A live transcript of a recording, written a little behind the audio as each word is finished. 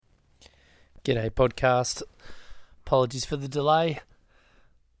G'day podcast. Apologies for the delay.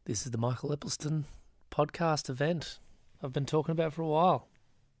 This is the Michael Eppelston podcast event I've been talking about for a while.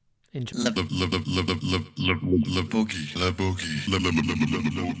 Enjoy. This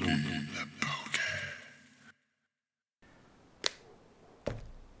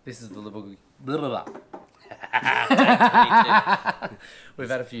is the Boogie. We've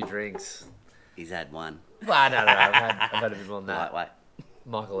had a few drinks. He's had one. Well, no. I've had a bit more than that. Lightweight.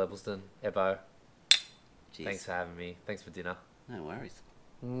 Michael Eppelston, Eppo. Cheers. Thanks for having me. Thanks for dinner. No worries.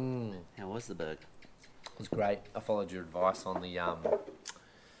 How was the burg? It was great. I followed your advice on the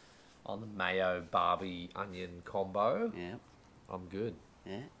mayo Barbie onion combo. Yeah. I'm good.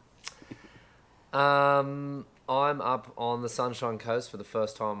 Yeah. I'm up on the Sunshine Coast for the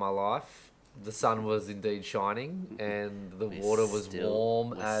first time in my life. The sun was indeed shining and the water was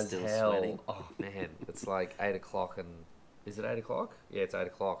warm as hell. Sweating. Oh man, it's like 8 o'clock and is it 8 o'clock? Yeah, it's 8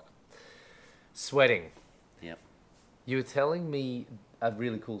 o'clock. Sweating. Yep. You were telling me a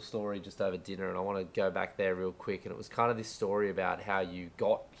really cool story just over dinner, and I want to go back there real quick. And it was kind of this story about how you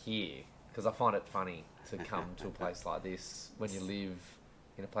got here, because I find it funny to come to a place like this when you live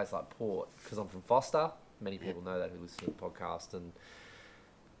in a place like Port, because I'm from Foster. Many people know that who listen to the podcast. And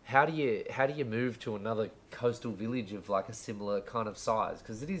how do you move to another coastal village of like a similar kind of size?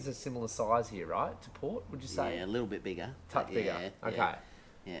 Because it is a similar size here, right, to Port? Would you say? Yeah, a little bit bigger. Touch bigger. Yeah, Okay.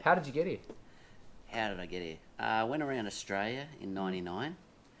 Yeah. How did you get here? How did I get here? I went around Australia in '99,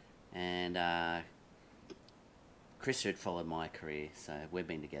 and Chris had followed my career, so we've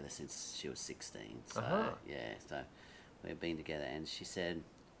been together since she was 16. So yeah, so we've been together, and she said,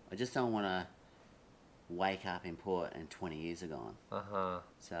 "I just don't want to wake up in Port and 20 years are gone."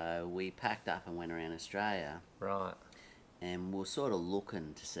 So we packed up and went around Australia. Right. And we were sort of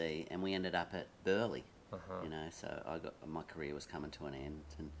looking to see, and we ended up at Burleigh. You know, so my career was coming to an end,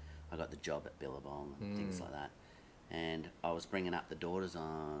 and I got the job at Billabong and things like that. And I was bringing up the daughters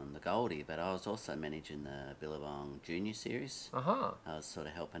on the Goldie, but I was also managing the Billabong Junior Series. I was sort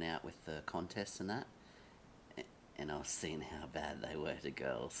of helping out with the contests and that. And I was seeing how bad they were to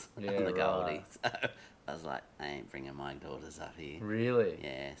girls on the Goldie. So I was like, I ain't bringing my daughters up here. Really?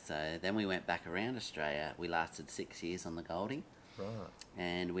 Yeah, so then we went back around Australia. We lasted 6 years on the Goldie. Right.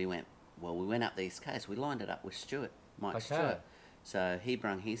 And we went up the East Coast. We lined it up with Mike Stewart. So he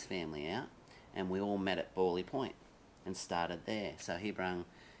brung his family out, and we all met at Borley Point and started there. So he brung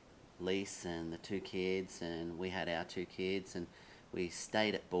Lise and the 2 kids, and we had our 2 kids, and we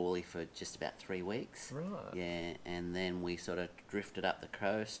stayed at Borley for just about 3 weeks. Right. Yeah, and then we sort of drifted up the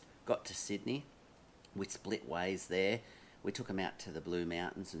coast, got to Sydney. We split ways there. We took them out to the Blue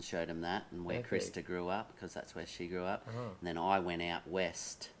Mountains and showed them that, and where Krista grew up, because that's where she grew up. And then I went out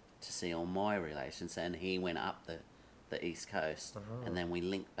west to see all my relations, and he went up the East Coast, and then we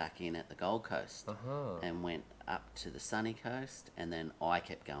linked back in at the Gold Coast, and went up to the sunny coast, and then I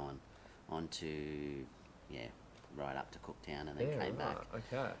kept going on to, right up to Cooktown, and then came back.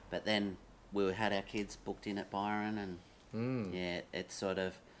 Okay. But then we had our kids booked in at Byron, and I sort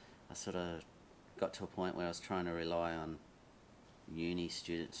of got to a point where I was trying to rely on uni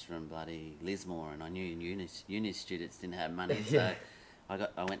students from bloody Lismore, and I knew uni students didn't have money, so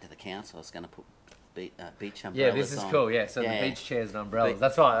I went to the council. I was going to put beach umbrellas. Yeah, this is cool. Yeah, so the beach chairs and umbrellas.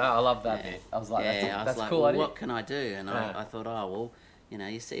 That's right. I love that bit. I was like, that's a cool idea. What can I do? And I thought,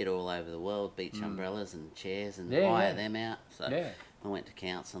 you see it all over the world, beach umbrellas and chairs, and hire them out. So I went to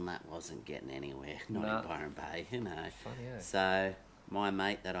council, and that wasn't getting anywhere. Not in Byron Bay, you know. Funny, So my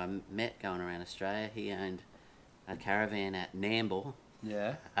mate that I met going around Australia, he owned a caravan at Nambour.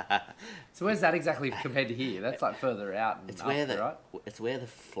 Yeah. So where's that exactly compared to here? That's like further out. And right? It's where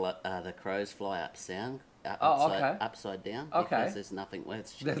the crows fly upside down. Okay. Because there's nothing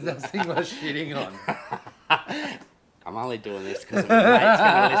worth shitting. There's nothing worth shitting on. I'm only doing this because my mate's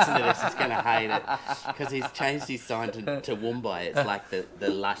going to listen to this. He's going to hate it because he's changed his sign to Woombye. It's like the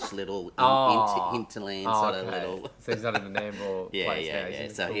lush little hinterland sort of little. So he's not in the Nambour place now. Yeah.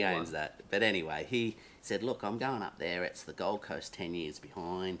 So he owns that. But anyway, he said, "Look, I'm going up there. It's the Gold Coast 10 years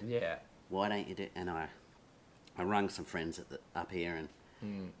behind. Yeah. Why don't you do?" And I rung some friends up here, and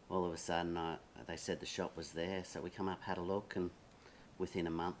all of a sudden they said the shop was there. So we come up, had a look, and within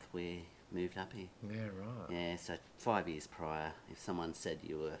a month we moved up here. Yeah, right. Yeah, so 5 years prior, if someone said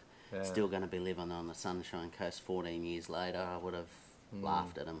you were still going to be living on the Sunshine Coast 14 years later, I would have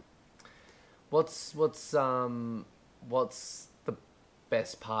laughed at them. What's the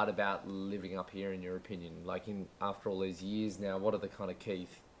best part about living up here, in your opinion? Like, after all these years now, what are the kind of key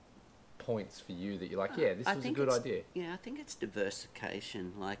points for you that you're like, this was a good idea? Yeah, I think it's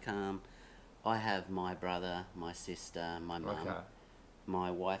diversification. Like, I have my brother, my sister, my mum. my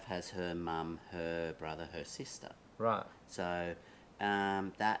wife has her mum, her brother, her sister. Right. So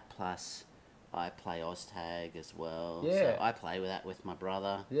that plus I play Oztag as well. Yeah. So I play with that with my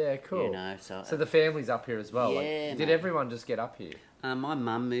brother. Yeah, cool. You know, so the family's up here as well. Yeah, like, did mate. everyone just get up here? My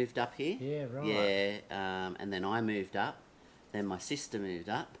mum moved up here. Yeah, right. Yeah, and then I moved up. Then my sister moved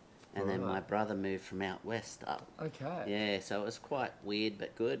up. And then my Right. brother moved from out west up. Okay. Yeah, so it was quite weird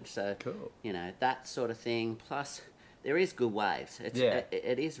but good. So, Cool. you know, that sort of thing. Plus, there is good waves. Yeah.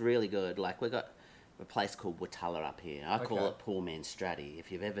 It is really good. Like, we've got a place called Watala up here. I call Okay. it Poor Man's Stratty.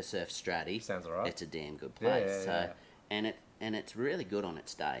 If you've ever surfed Stratty, Sounds alright. it's a damn good place. Yeah, so, yeah. And it's really good on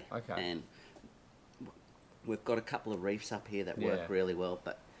its day. Okay. And we've got a couple of reefs up here that work Yeah. really well,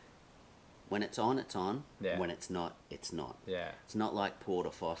 but when it's on, it's on. Yeah. When it's not, it's not. Yeah. It's not like Port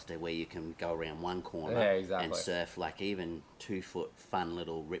or Foster where you can go around one corner Yeah, exactly. and surf like even 2 foot fun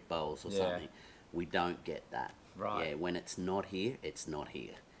little rip bowls or Yeah. something. We don't get that. Right. Yeah, when it's not here, it's not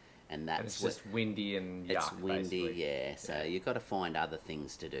here. And that's And it's just windy and yuck, it's windy, basically. yeah. So you've got to find other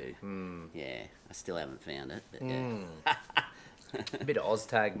things to do. Yeah, I still haven't found it, but yeah. A bit of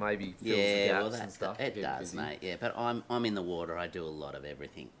Oztag maybe fills the Yeah, gaps well, and stuff. to it keep does, busy. mate. Yeah, but I'm in the water. I do a lot of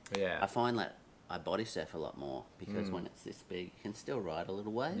everything. Yeah. I find that I body surf a lot more because when it's this big, you can still ride a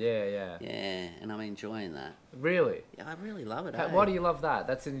little wave. Yeah, yeah. Yeah, and I'm enjoying that. Really? Yeah, I really love it. Why do you love that?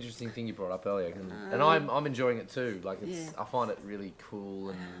 That's an interesting thing you brought up earlier, and I'm enjoying it too. Like it's, Yeah. I find it really cool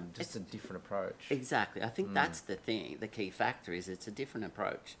and just a different approach. Exactly. I think that's the thing. The key factor is it's a different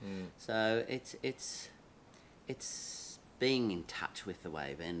approach. So it's being in touch with the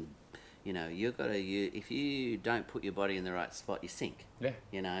wave, and you know if you don't put your body in the right spot, you sink. Yeah.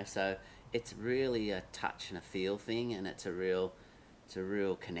 You know, so it's really a touch and a feel thing, and it's a real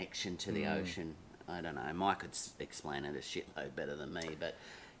connection to the ocean. I don't know. Mike could explain it a shitload better than me, but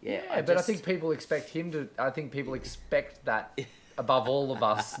yeah. I think people expect him to. I think people expect that above all of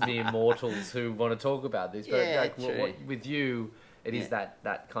us mere mortals who want to talk about this. But Yeah, like, true. with you, it is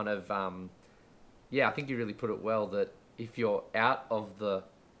that kind of. I think you really put it well. That if you're out of the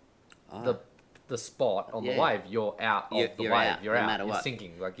spot on the Yeah. wave, you're out of the You're wave. out, You're no out. matter You're what.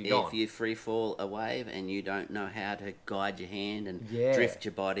 sinking. Like you're If gone. you free fall a wave and you don't know how to guide your hand and Yeah. drift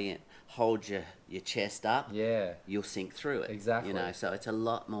your body and hold your chest up, Yeah. you'll sink through it. Exactly. You know, so it's a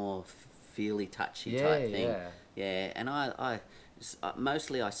lot more feely, touchy Yeah, type thing. yeah. Yeah, and I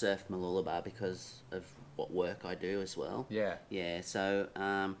mostly I surf Mooloolaba because of what work I do as well. Yeah. Yeah, so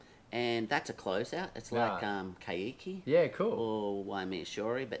and that's a closeout. It's like Kaiki Yeah. Cool. or Waimea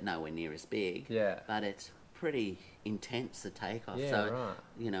Shori, but nowhere near as big. Yeah. But it's pretty intense, the takeoff. Yeah, So, right.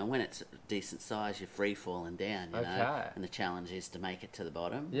 you know, when it's decent size, you're free falling down, you know. Okay. And the challenge is to make it to the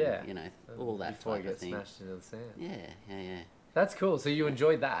bottom. Yeah. You know, all that Before you type of get thing. smashed into the sand. Yeah. That's cool. So you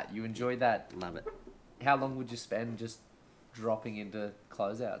enjoyed that. You enjoyed that. Love it. How long would you spend just dropping into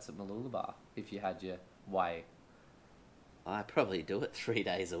closeouts at Mooloolaba if you had your way? I probably do it 3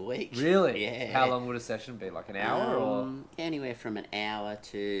 days a week. Really? Yeah. How long would a session be? Like an hour or Anywhere from an hour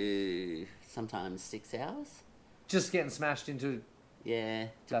to sometimes 6 hours. just getting smashed into? Yeah.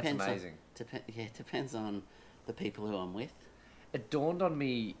 That's Depends amazing. Depends on the people who I'm with. It dawned on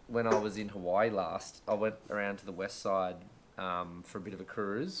me when I was in Hawaii last. I went around to the west side for a bit of a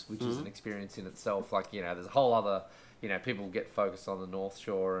cruise, which is an experience in itself. Like, you know, there's a whole other, you know, people get focused on the North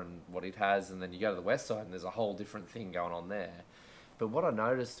Shore and what it has, and then you go to the west side and there's a whole different thing going on there. But what I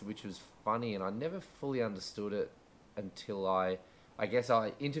noticed, which was funny, and I never fully understood it until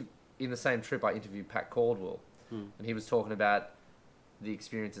in the same trip I interviewed Pat Caldwell, and he was talking about the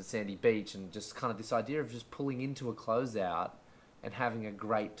experience at Sandy Beach and just kind of this idea of just pulling into a closeout and having a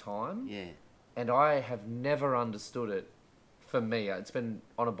great time. Yeah. And I have never understood it. For me, it's been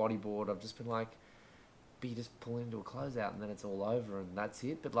on a bodyboard. I've just been like, but you just pull into a closeout and then it's all over and that's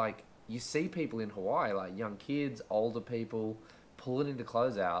it. But like, you see people in Hawaii, like young kids, older people, pulling into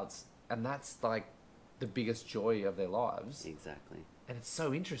closeouts, and that's like the biggest joy of their lives. Exactly. And it's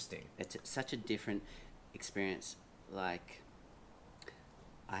so interesting. It's such a different experience. Like,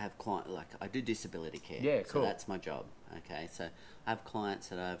 I have I do disability care. Yeah, cool. So that's my job. Okay, so I have clients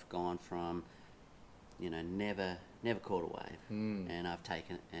that I've gone from, you know, never caught a wave, and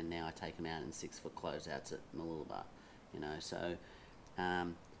now I take them out in 6 foot closeouts at Mooloolaba. You know, so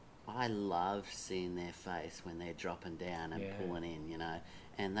I love seeing their face when they're dropping down and pulling in. You know,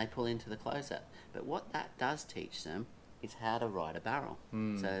 and they pull into the closeout. But what that does teach them is how to ride a barrel.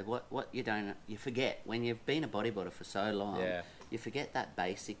 So what you forget when you've been a bodyboarder for so long. Yeah. You forget that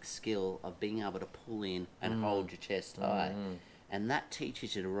basic skill of being able to pull in and hold your chest high. And that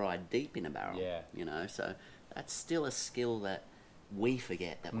teaches you to ride deep in a barrel. Yeah. You know, so that's still a skill that we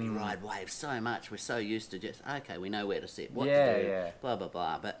forget that we ride waves so much. We're so used to just, okay, we know where to sit, what Yeah, to do, yeah. blah, blah,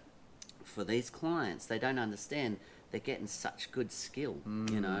 blah. But for these clients, they don't understand they're getting such good skill,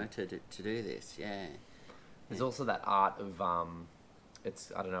 you know, to do this. Yeah. There's also that art of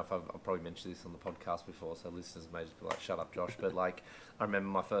it's, I don't know if I've probably mentioned this on the podcast before, so listeners may just be like, shut up, Josh. But like, I remember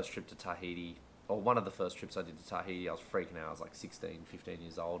my first trip to Tahiti, or one of the first trips I did to Tahiti, I was freaking out. I was like 16, 15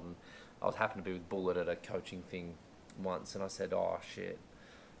 years old, and I was happened to be with Bullet at a coaching thing once, and I said, oh shit,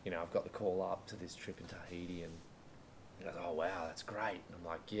 you know, I've got the call up to this trip in Tahiti, and he goes, oh wow, that's great. And I'm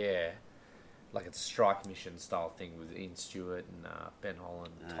like, yeah. Like it's a strike mission style thing with Ian Stewart and Ben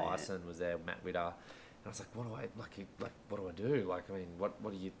Holland, Tyson was there, Matt Witter. And I was like, what do I do? Like, I mean,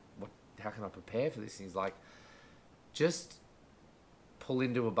 how can I prepare for this? And he's like, just pull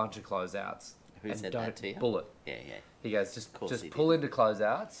into a bunch of closeouts. Who said that to you? Bullet. Yeah, yeah. He goes, just pull into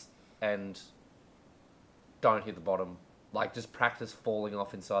closeouts and don't hit the bottom. Like, just practice falling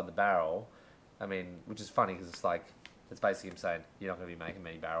off inside the barrel. I mean, which is funny because it's like, it's basically him saying, you're not going to be making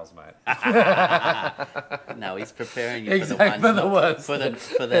many barrels, mate. No, he's preparing you exactly, for the ones. For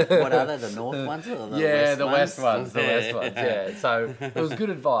the what are they, the north ones or the west ones? The west ones, yeah. So it was good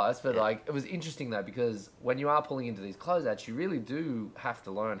advice, but like, it was interesting though, because when you are pulling into these closeouts, you really do have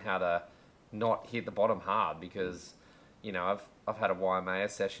to learn how to not hit the bottom hard, because, you know, I've had a YMAS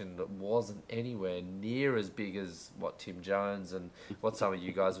session that wasn't anywhere near as big as what Tim Jones and what some of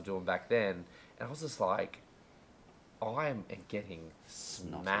you guys were doing back then. And I was just like, I am getting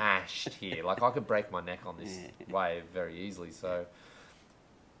smashed here. Like, I could break my neck on this wave very easily. So,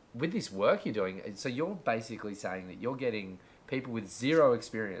 with this work you're doing, so you're basically saying that you're getting people with zero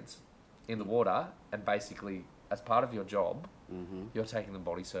experience in the water, and basically, as part of your job, you're taking them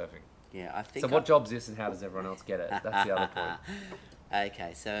body surfing. Yeah, I think. So, what job's this, and how does everyone else get it? That's the other point.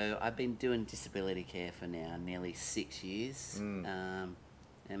 Okay, so I've been doing disability care for now nearly 6 years.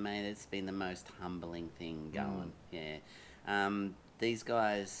 And mate, it's been the most humbling thing going. Yeah, these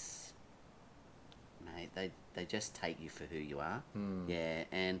guys, mate, they just take you for who you are. Yeah,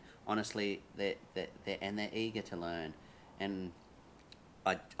 and honestly, they're eager to learn. And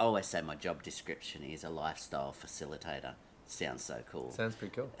I always say my job description is a lifestyle facilitator. Sounds so cool. Sounds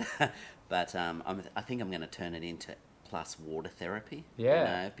pretty cool. But I think I'm going to turn it into plus water therapy. Yeah. You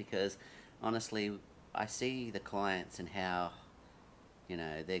know, because honestly, I see the clients and how, you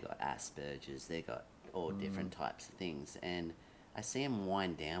know, they got Asperger's, they got all different types of things, and I see them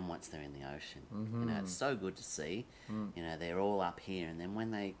wind down once they're in the ocean. You know, it's so good to see. You know, they're all up here, and then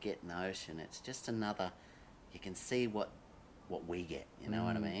when they get in the ocean, it's just another. You can see what we get. You know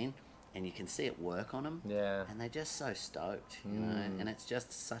what I mean? And you can see it work on them. Yeah. And they're just so stoked. You know, and it's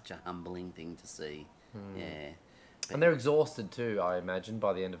just such a humbling thing to see. Yeah. But And they're exhausted too, I imagine,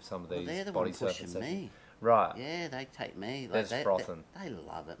 by the end of some of these they're the body one surfing pushing sessions. me. Right. Yeah, they take me. They're just frothing. They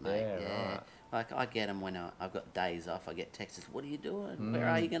love it, mate. Yeah, right. Like, I get them when I've got days off. I get texts, what are you doing? Where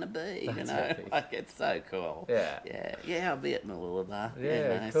are you going to be? That's You know, epic. like, it's so cool. Yeah. Yeah, I'll be at Mooloolaba.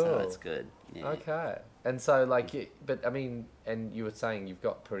 Yeah, You know, cool. So it's good. Yeah. Okay. And so, like, but I mean, and you were saying you've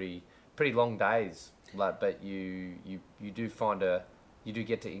got pretty long days, like, but you do find you do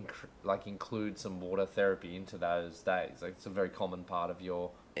get to include some water therapy into those days. Like, it's a very common part of your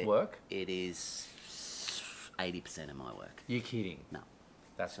work. It is 80% of my work. You're kidding? No.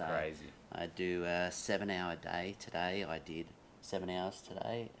 That's So, crazy. I do a 7-hour day today. I did 7 hours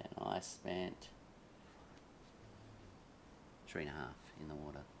today, and I spent 3.5 in the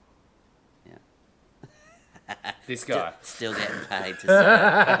water. Yeah. This guy. Still getting paid to surf.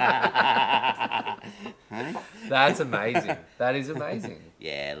 Hey? That's amazing. That is amazing.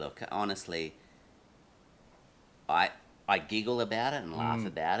 Yeah, look, honestly, I giggle about it and laugh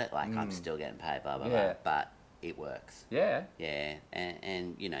about it, like I'm still getting paid, blah blah Yeah. blah. But it works. Yeah. Yeah,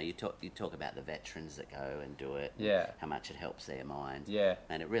 and you know, you talk about the veterans that go and do it. Yeah. How much it helps their minds. Yeah.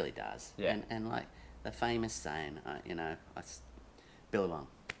 And it really does. Yeah. And like the famous saying, you know, Billabong,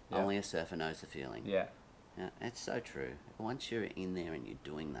 Yeah. only a surfer knows the feeling. Yeah. Yeah, it's so true. Once you're in there and you're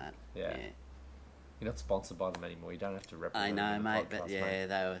doing that, Yeah. You're not sponsored by them anymore. You don't have to represent I know, them in the mate, podcast, but yeah, mate.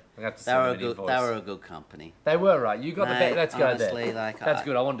 they I'm gonna have to they send were them a an good invoice. they were a good company. They were, right. You got the Mate, let's go honestly, there. like, That's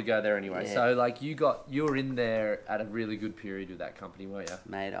good. I wanted to go there anyway. Yeah. So like you were in there at a really good period with that company, weren't you?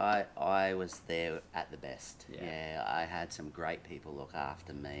 Mate, I was there at the best. Yeah. Yeah, I had some great people look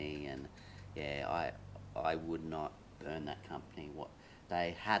after me, and yeah, I would not burn that company. What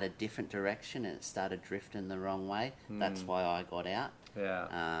they had a different direction, and it started drifting the wrong way. That's why I got out.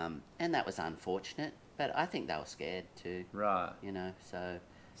 Yeah. And that was unfortunate, but I think they were scared too. Right. You know, so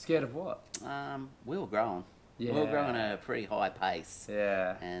Scared of what? we were growing. Yeah. We were growing at a pretty high pace.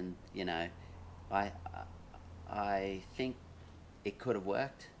 Yeah. And you know, I think it could have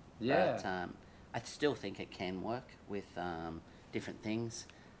worked. Yeah. But I still think it can work with different things.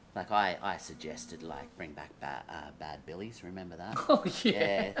 Like I suggested, like bring back Bad Billies. Remember that? Oh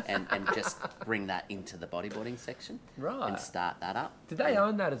yeah. Yeah, and just bring that into the bodyboarding section. Right. And start that up. Did they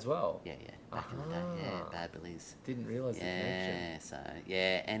own that as well? Yeah, yeah. Back in the day, yeah, Bad Billies. Didn't realise the connection. Yeah, so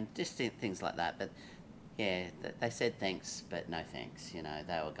yeah, and just things like that. But yeah, they said thanks, but no thanks. You know,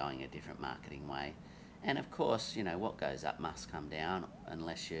 they were going a different marketing way, and of course, you know, what goes up must come down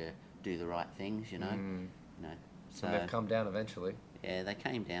unless you do the right things. You know, So And they've come down eventually. yeah, they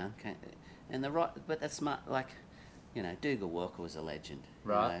came down, and but that's smart. Like, you know, Dougal Walker was a legend.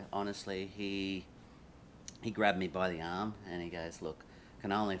 Right. You know, honestly, he grabbed me by the arm and he goes, "Look, I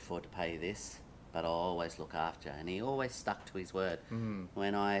can only afford to pay you this, but I'll always look after you." And he always stuck to his word.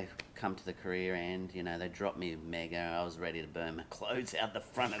 When I come to the career end, you know, they dropped me mega. I was ready to burn my clothes out the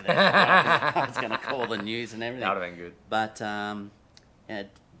front of their car. I was going to call the news and everything. That would have been good. But yeah,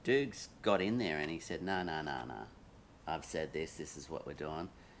 Dukes got in there and he said, no. I've said this is what we're doing.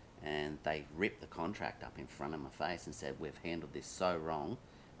 And they ripped the contract up in front of my face and said, we've handled this so wrong.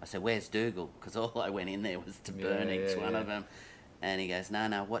 I said, where's Dougal? Because all I went in there was to burn each one of them. And he goes,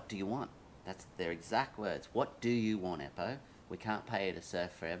 no, what do you want? That's their exact words. What do you want, Eppo? We can't pay you to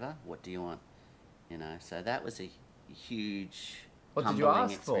surf forever. What do you want? You know, so that was a huge What did you humbling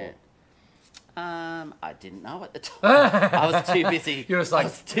ask experience. I didn't know at the time. I was too busy. You're just like,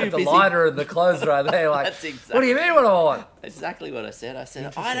 too the busy. lighter and the clothes right there. Like, That's exactly, what do you mean what I want? exactly what I said. I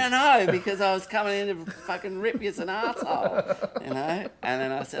said, I don't know, because I was coming in to fucking rip you as an arsehole, you know? And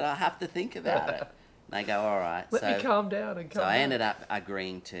then I said, I have to think about it. And they go, all right. Let me calm down and come So I back. ended up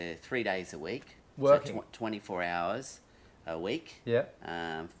agreeing to 3 days a week. Working. So 24 hours a week. Yeah.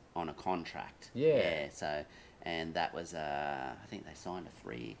 On a contract. Yeah. Yeah, so... And that was, I think they signed a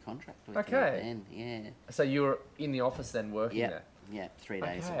 3-year contract with me Okay. then. Yeah. So you were in the office then working there? Yeah, 3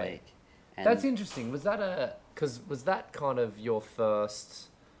 days a Okay. week. And That's interesting. Was that was that kind of your first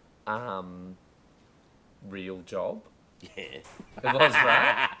real job? Yeah. It was,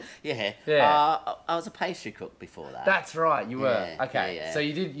 right? Yeah. Yeah. I was a pastry cook before that. That's right, you were. Yeah, Okay. yeah. So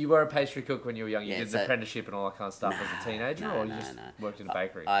you were a pastry cook when you were young. You Yeah, did an so- apprenticeship and all that kind of stuff as a teenager, or you just worked in a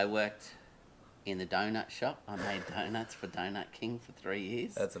bakery? I worked in the donut shop. I made donuts for Donut King for 3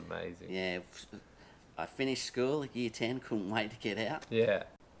 years. That's amazing. Yeah. I finished school at year 10, couldn't wait to get out. Yeah.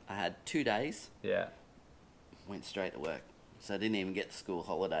 I had 2 days, Yeah. went straight to work. So I didn't even get the school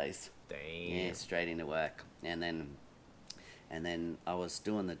holidays. Damn. Yeah, straight into work. And then I was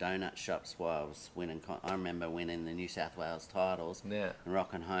doing the donut shops while I was winning. I remember winning the New South Wales titles. Yeah. And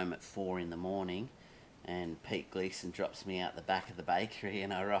rocking home at 4 a.m. And Pete Gleason drops me out the back of the bakery,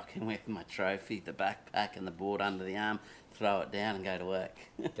 and I rock in with my trophy, the backpack, and the board under the arm. Throw it down and go to work.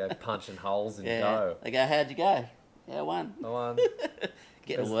 Go punching holes and Yeah. go. They go, how'd you go? Yeah, I won. I won.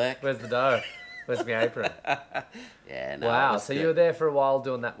 Get to work. Where's the dough? Where's my apron? Yeah, no. it Wow. was So good. you were there for a while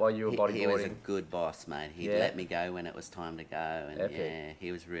doing that while you were bodyboarding. He was a good boss, mate. He'd Yeah. let me go when it was time to go, and Epic. yeah,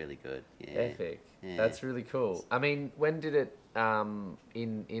 he was really good. Yeah. Epic. Yeah. That's really cool. I mean, when did it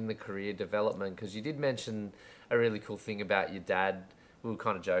in the career development? Because you did mention a really cool thing about your dad. We were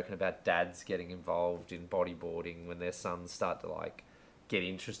kind of joking about dads getting involved in bodyboarding when their sons start to like get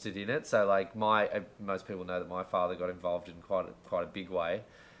interested in it. So like most people know that my father got involved in quite a big way.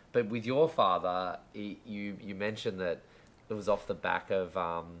 But with your father, you mentioned that it was off the back of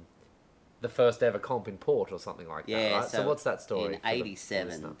the first ever comp in Port or something like that, Yeah, right? So what's that story? In for the '87,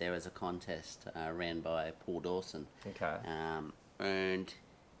 listener? there was a contest ran by Paul Dawson. Okay. And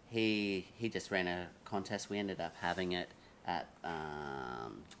he just ran a contest. We ended up having it at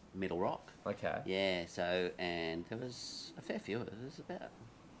Middle Rock. Okay. Yeah, so, and there was a fair few of us. There was about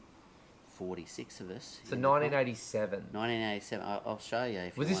 46 of us. So in the comp. 1987. 1987. I'll show you.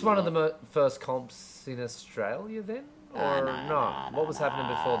 If Was you this wanna one of look. the first comps in Australia then? Or No, What was happening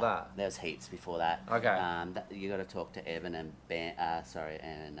before that? There was heaps before that. Okay. You got to talk to Evan and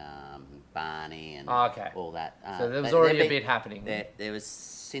Barney and Oh, okay. all that. So there was they- already they've a been- bit happening. There was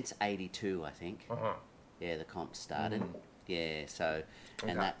since '82, I think. Uh-huh. Yeah, the comp started. Yeah, so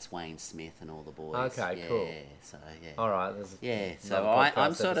and Okay. that's Wayne Smith and all the boys. Okay, yeah, cool. So yeah. All right. There's Yeah, so another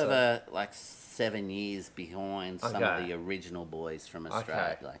I'm podcast sort of episode. like 7 years behind some of Okay. the original boys from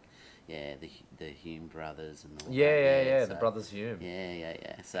Australia, Okay. like the Hume brothers and all Yeah, that. yeah. so- The Brothers Hume.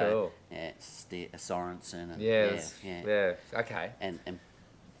 Yeah. So Cool. yeah, Sorensen and Yeah. yeah. Okay. And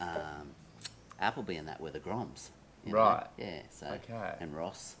Appleby and that were the Groms. you know? Right. Yeah. So Okay. and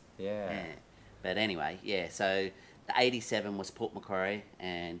Ross. Yeah. Yeah. But anyway, yeah. So the '87 was Port Macquarie,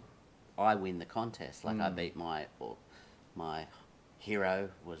 and I win the contest. Like I beat my hero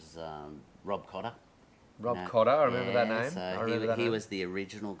was Rob Cotter. Rob Cotter, I remember that name. So I remember that he name. was the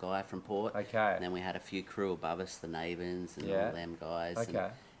original guy from Port. Okay. And then we had a few crew above us, the Navins and all them guys. Okay.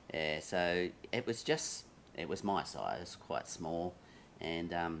 And, so it was my size, quite small.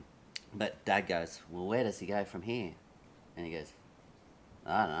 And but Dad goes, well, where does he go from here? And he goes,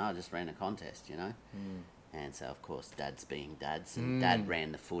 I don't know, I just ran a contest, you know. And so, of course, Dad's being Dad's. And Dad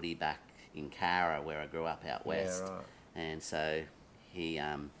ran the footy back in Cara, where I grew up out west. Yeah, right. And so he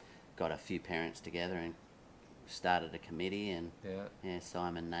got a few parents together and started a committee. And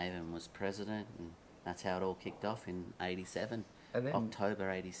Simon Navin was president. And that's how it all kicked off in 87. And then October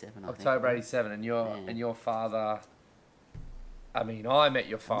 87, October 87. And your father... I mean, I met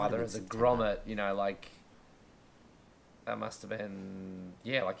your father as a grommet, you know, like... That must have been,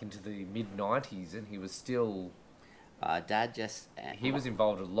 like into the mid-90s, and he was still... Dad just... he was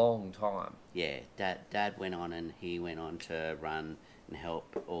involved a long time. Yeah, Dad went on, and he went on to run and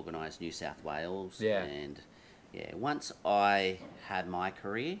help organise New South Wales. Yeah. And, once I had my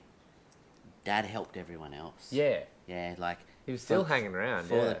career, Dad helped everyone else. Yeah. Yeah, like... He was still hanging around,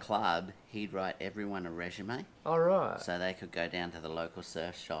 For the club, he'd write everyone a resume. All right. So they could go down to the local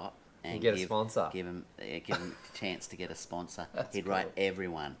surf shop and get a sponsor. Give him a chance to get a sponsor. He'd write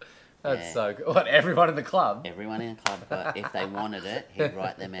everyone. That's so good. What, everyone in the club? Everyone in the club, but if they wanted it, he'd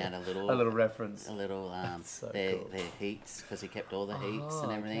write them out a little reference. A little their heats, because he kept all the heats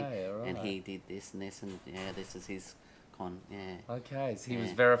and everything. Okay, all right. And he did this and this, and this is his Okay, so he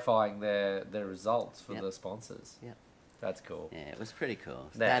was verifying their results for the sponsors. Yep. That's cool. Yeah, it was pretty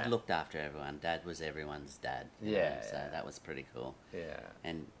cool. Yeah. Dad looked after everyone. Dad was everyone's dad. So that was pretty cool. Yeah.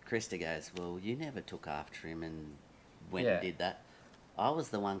 And Krista goes, well, you never took after him and went and did that. I was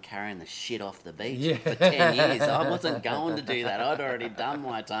the one carrying the shit off the beach for 10 years. I wasn't going to do that. I'd already done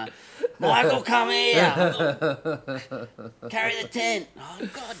my time. Michael, come here. Carry the tent. Oh,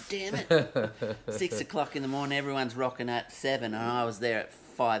 God damn it. 6 o'clock in the morning, everyone's rocking at 7, and I was there at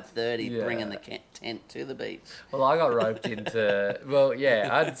 5:30 bringing the tent to the beach. Well, I got roped into... Well,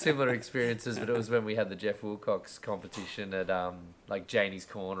 I had similar experiences, but it was when we had the Jeff Wilcox competition at like Janie's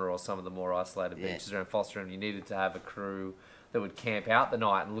Corner or some of the more isolated beaches around Foster, and you needed to have a crew that would camp out the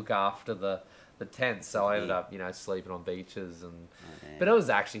night and look after the tents. So I ended up, sleeping on beaches, and but it was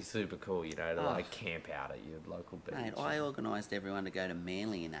actually super cool, to like camp out at your local beach. Mate, I organised everyone to go to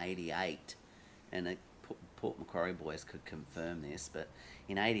Manly in '88, and the Port Macquarie boys could confirm this, but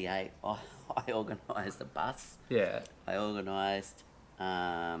in '88 I organised a bus. Yeah. I organised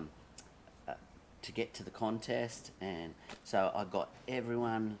to get to the contest, and so I got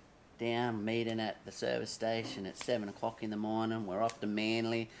everyone down, meeting at the service station at 7 o'clock in the morning. We're off to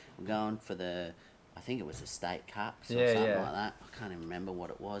Manly. We're going for I think it was the State Cups or something like that. I can't even remember what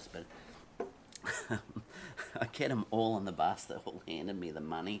it was, but I get them all on the bus. They all handed me the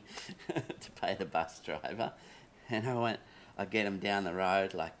money to pay the bus driver. And I get them down the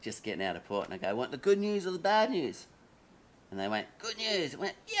road, like just getting out of port, and I go, want the good news or the bad news? And they went, good news. I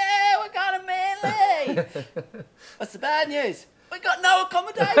went, yeah, we're going to Manly. What's the bad news? We got no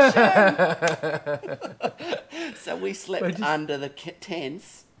accommodation. So we slept under the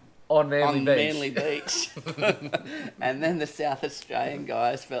tents on Manly Beach. And then the South Australian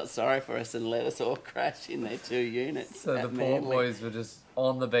guys felt sorry for us and let us all crash in their 2 units. So the poor boys were just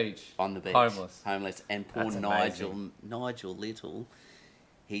on the beach. Homeless. And poor Nigel Little,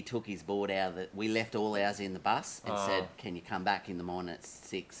 he took his board out we left all ours in the bus and said, can you come back in the morning at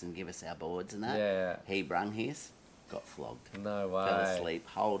 6 and give us our boards and that? Yeah. He brung his. Got flogged. No way. Fell asleep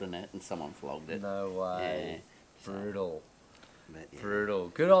holding it and someone flogged it. No way. Yeah. Brutal. But, Brutal.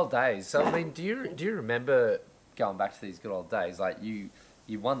 Good old days. So I mean, do you remember going back to these good old days? Like you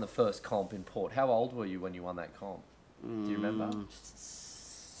won the first comp in Port. How old were you when you won that comp? Do you remember?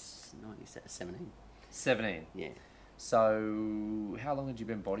 17. 17. Yeah. So how long had you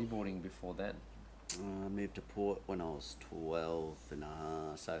been bodyboarding before then? I moved to Port when I was 12 and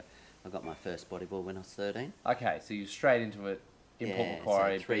so I got my first bodyboard when I was 13. Okay, so you're straight into it in Port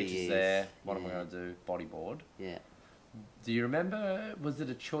Macquarie, so 3 beaches years. there. What am I going to do? Bodyboard. Yeah. Do you remember, was it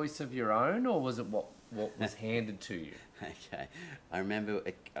a choice of your own, or was it what was handed to you? Okay. I remember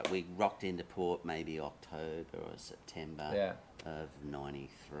we rocked into Port maybe October or September of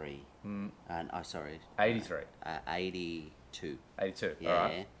 93. And 83. 82. 82, Yeah. all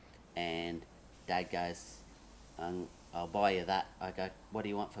right. And Dad goes, I'll buy you that. I go, what do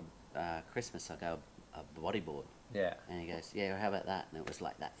you want for Christmas? I go, a bodyboard. Yeah. And he goes, yeah, how about that? And it was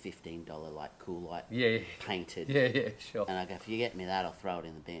like that $15 like cool light painted. Yeah, sure. And I go, if you get me that, I'll throw it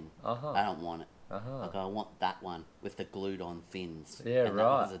in the bin. Uh-huh. I don't want it. Uh-huh. I go, I want that one with the glued-on fins. Yeah, and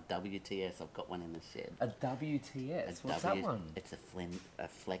right. that was a WTS. I've got one in the shed. A WTS? What's that one? It's a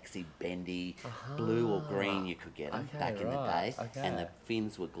flexi, bendy, blue or green. You could get them back in the day, and the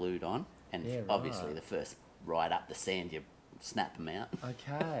fins were glued on. And obviously, the first ride up the sand, you snap them out.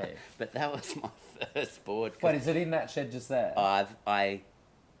 Okay. But that was my first board. Wait, is it in that shed just there? I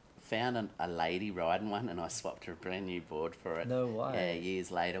found a lady riding one, and I swapped her a brand new board for it. No way. Yeah,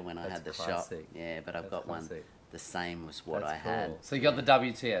 years later when I had the shop. Yeah, but I've got one. The same was what I had. So you got the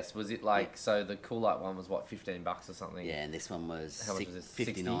WTS. Was it like, so the Coolite one was what, $15 or something? Yeah, and this one was how much was it?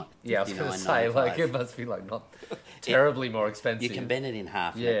 59. Yeah, I was going to say, like, it must be like not terribly more expensive. You can bend it in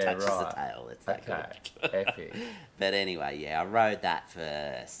half and it touches the tail. It's that good. Epic. But anyway, yeah, I rode that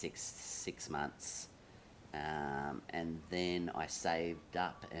for six months. And then I saved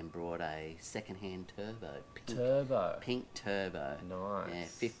up and brought a second-hand turbo. Pink turbo.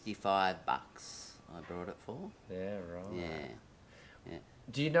 Nice. Yeah, $55 I brought it for. Yeah, right. Yeah.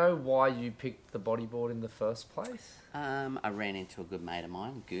 Do you know why you picked the bodyboard in the first place? I ran into a good mate of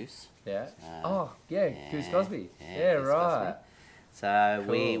mine, Goose. Yeah. Goose Cosby. Yeah, Goose right. Cosby. So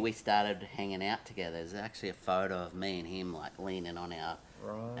cool. we started hanging out together. There's actually a photo of me and him like leaning on our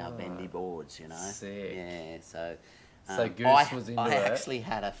bendy boards, you know. Sick. Yeah. So Goose was into it. I actually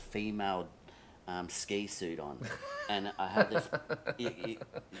had a female ski suit on, and I had this. The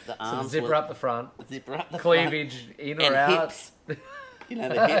arms so zipper up the front. Zipper up the cleavage front, in or and out. Hips. You know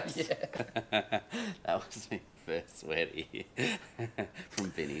the hips. Yeah. That was my first sweaty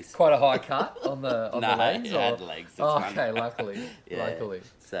from Vinny's. Quite a high cut on the legs. No, I had legs. Oh, okay, luckily.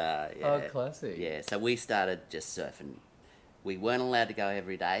 So yeah. Oh, classic. Yeah, so we started just surfing. We weren't allowed to go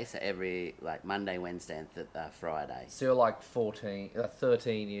every day, so every like Monday, Wednesday, and Friday. So you're like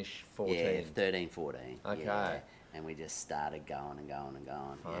 13-ish, 14. Yeah, 13, 14. Okay. Yeah. And we just started going and going and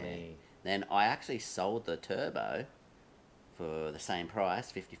going. Funny. Yeah. Then I actually sold the turbo for the same price,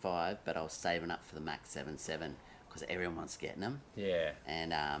 55, but I was saving up for the Max 77 because everyone was getting them. Yeah.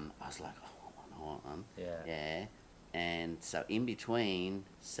 And I was like, I want one. Yeah. Yeah. And so in between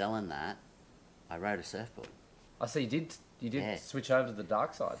selling that, I rode a surfboard. I see you did switch over to the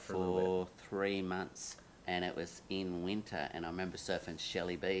dark side for a little bit. 3 months, and it was in winter, and I remember surfing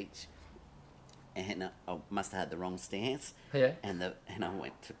Shelley Beach, and I must have had the wrong stance. Yeah. And I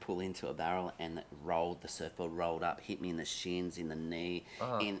went to pull into a barrel, and the surfboard rolled up, hit me in the shins, in the knee,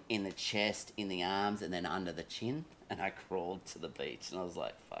 in the chest, in the arms, and then under the chin. And I crawled to the beach, and I was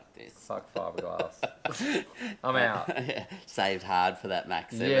like, "Fuck this! Fuck fiberglass. I'm out." Saved hard for that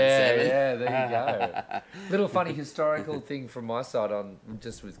Max 77. Yeah, there you go. Little funny historical thing from my side on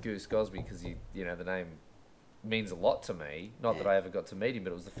just with Goose Cosby, because you know the name means a lot to me. Not that I ever got to meet him, but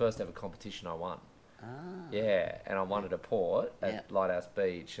it was the first ever competition I won. Yeah, and I won at a port at Lighthouse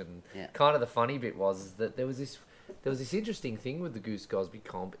Beach, and kind of the funny bit was that there was this interesting thing with the Goose Cosby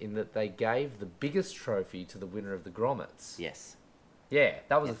comp in that they gave the biggest trophy to the winner of the grommets. Yes. Yeah,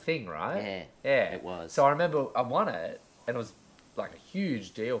 that was a thing, right? Yeah, it was. So I remember I won it, and it was like a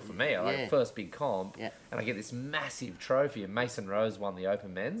huge deal for me. Like first big comp, and I get this massive trophy, and Mason Rose won the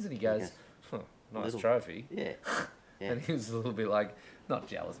Open Men's, and he goes, nice trophy. Yeah. And he was a little bit like, not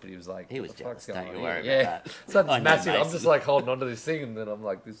jealous, but he was like, he was jealous. Don't you on worry here? about that. So it's massive. Mason. I'm just like holding onto this thing, and then I'm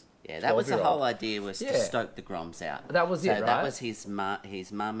like this. Yeah, that was the whole idea, was to stoke the groms out. That was it, right? That was his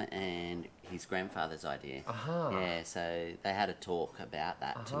mum and his grandfather's idea. Yeah, so they had a talk about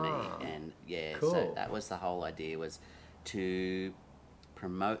that to me, and so that was the whole idea, was to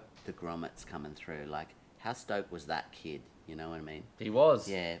promote the grommets coming through. Like, how stoked was that kid? You know what I mean? He was.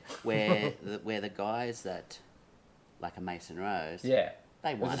 Yeah, where the guys that, like a Mason Rose,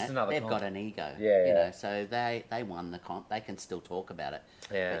 they won it. They've got an ego. Yeah. You know, so they won the comp. They can still talk about it.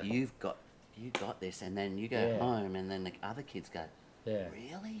 Yeah. But you got this, and then you go home, and then the other kids go,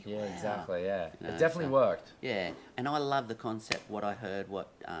 really? Yeah, wow. Exactly. Yeah. You know, it definitely worked. Yeah, and I love the concept. What I heard, what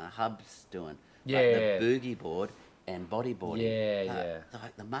Hub's doing. Yeah. Like the boogie board and bodyboarding. Yeah.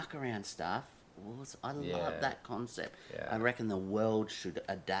 Like the muck around stuff. I love that concept. Yeah. I reckon the world should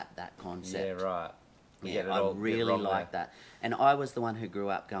adapt that concept. Yeah, right. I really like that. And I was the one who grew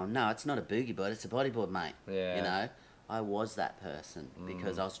up going, no, it's not a boogie board, it's a bodyboard, mate. Yeah. You know, I was that person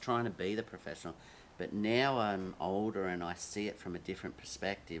because I was trying to be the professional. But now I'm older and I see it from a different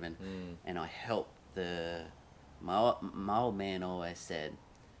perspective, and I help my old man always said,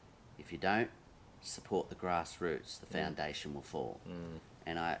 if you don't support the grassroots, the foundation will fall.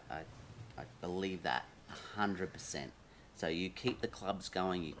 And I believe that 100%. So you keep the clubs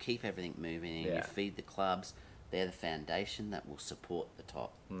going, you keep everything moving, and you feed the clubs. They're the foundation that will support the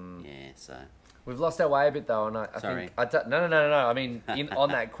top. Yeah, so We've lost our way a bit though, and I Sorry. think no. I mean, on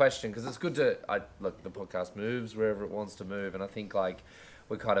that question, because it's good to look. The podcast moves wherever it wants to move, and I think like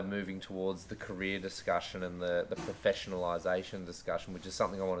we're kind of moving towards the career discussion and the professionalization discussion, which is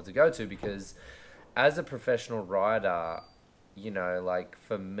something I wanted to go to because as a professional rider, you know, like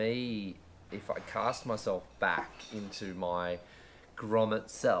for me, if I cast myself back into my grommet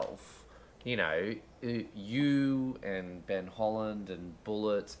self, you know, you and Ben Holland and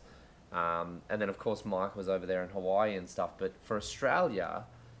Bullet. And then, of course, Mike was over there in Hawaii and stuff. But for Australia,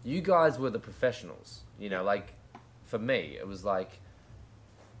 you guys were the professionals. You know, like, for me, it was like,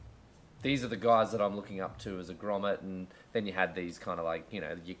 these are the guys that I'm looking up to as a grommet. And then you had these kind of like, you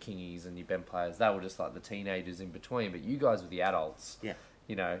know, your kingies and your Ben players. They were just like the teenagers in between. But you guys were the adults. Yeah.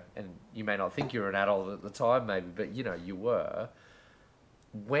 You know, and you may not think you were an adult at the time, maybe. But, you know, you were.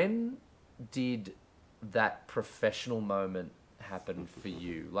 When did that professional moment happen for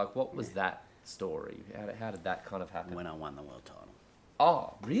you? Like, what was that story? How did that kind of happen? When I won the world title.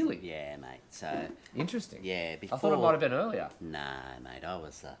 Oh, really? Yeah, mate. So Interesting. yeah, before. I thought it might have been earlier. Nah, mate. I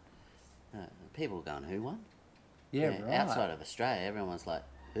was. People were going, who won? Yeah, right. Outside of Australia, everyone was like,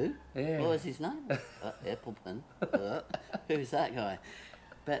 who? Yeah. What was his name? Eppleton. Who's that guy?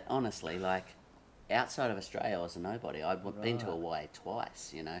 But honestly, like, outside of Australia, I was a nobody. I'd been to Hawaii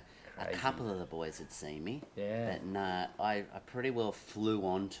twice, you know. Crazy. A couple of the boys had seen me. Yeah. But no, I pretty well flew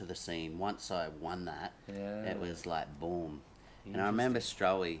onto the scene. Once I won that, Yeah. it was like, boom. And I remember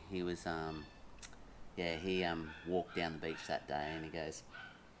Stroey, he was, he walked down the beach that day and he goes,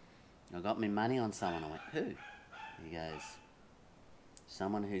 I got me money on someone. I went, who? He goes,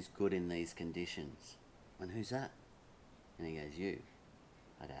 someone who's good in these conditions. I went, who's that? And he goes, you.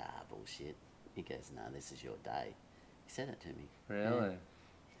 I go, bullshit. He goes, no, this is your day. He said it to me. Really?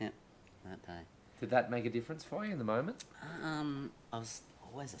 Yeah, that day. Did that make a difference for you in the moment? I was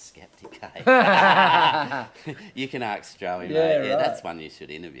always a skeptic, eh? You can ask Joey, mate. Yeah, Yeah, right. that's one you should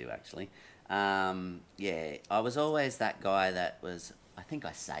interview, actually. Yeah, I was always that guy that was, I think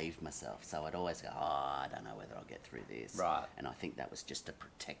I saved myself, so I'd always go, I don't know whether I'll get through this. Right. And I think that was just a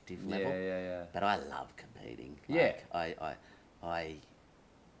protective level. Yeah. But I love competing. Yeah. I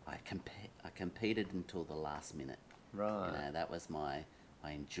competed until the last minute. Right. You know, that was I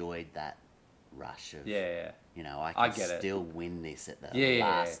enjoyed that rush of, Yeah. you know, I I can get it. still win this at the Yeah.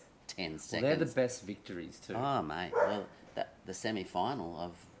 last 10 Well, seconds. they're the best victories too. Oh, mate. Well, the semi-final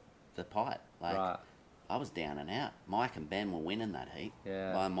of the Pipe, like, Right. I was down and out. Mike and Ben were winning that heat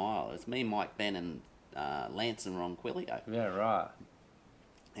Yeah. by a mile. It was me, Mike, Ben, and Lance and Ron Quillio. Yeah, right.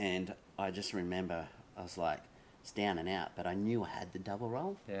 And I just remember, I was like, it's down and out, but I knew I had the double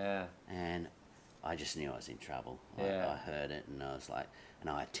roll. Yeah. And I just knew I was in trouble. Yeah. I heard it, and I was like, and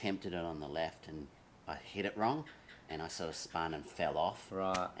I attempted it on the left, and I hit it wrong, and I sort of spun and fell off.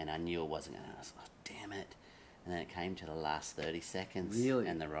 Right. And I knew it wasn't going to. I was like, oh, damn it. And then it came to the last 30 seconds. Really?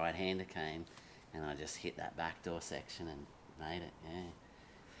 And the right-hander came, and I just hit that backdoor section and made it, yeah.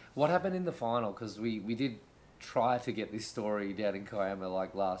 What happened in the final? Because we did try to get this story down in Kiama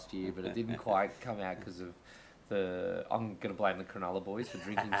like last year, but it didn't quite come out because of I'm going to blame the Cronulla boys for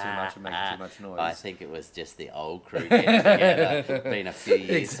drinking too much and making too much noise. I think it was just the old crew getting together. Been a few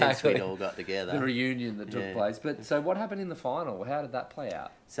years since we'd all got together. The reunion that took Yeah. place. But so what happened in the final? How did that play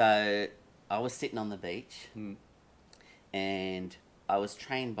out? So I was sitting on the beach, and I was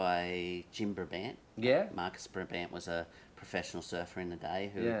trained by Jim Brabant. Yeah? Marcus Brabant was a professional surfer in the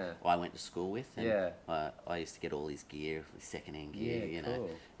day who Yeah. I went to school with. And Yeah. I used to get all his gear, his second-hand gear, Yeah, you cool.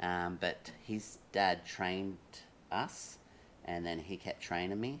 know. But his dad trained us, and then he kept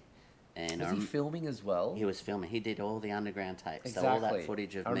training me. And Was he filming as well? he was filming. He did all the underground tapes. So all Exactly. that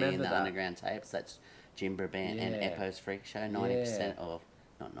footage of I me in remember the that. underground tapes, that's Jim Brabant and Yeah. Eppo's Freak Show. 90%, or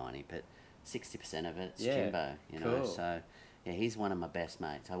not 90, but 60% of it's Yeah, Jimbo, you know. cool. So, yeah, he's one of my best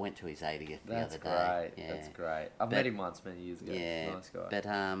mates. I went to his 80th That's the other day. great. Yeah. That's great. I've But- met him once many years ago. Yeah. Nice guy.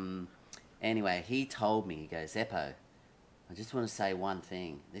 But anyway, he told me, he goes, Eppo, I just want to say one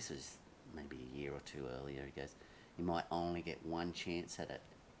thing. This was maybe a year or two earlier. He goes, you might only get one chance at it.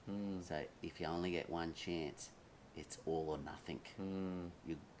 So if you only get one chance, it's all or nothing.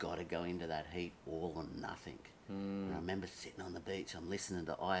 You got to go into that heat all or nothing. And I remember sitting on the beach, I'm listening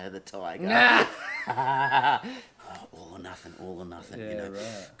to Eye of the Tiger. All or nothing, Yeah, you know.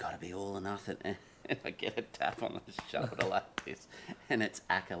 right. Got to be all or nothing. And I get a tap on the shoulder like this, and it's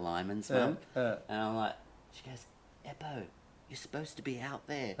Akka Lyman's mum. And I'm like, she goes, Eppo, you're supposed to be out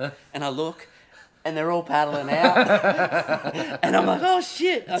there. And I look, and they're all paddling out. And I'm like, oh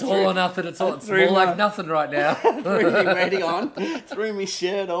shit. It's all or nothing. It's more like nothing right now. Threw me ready on, threw me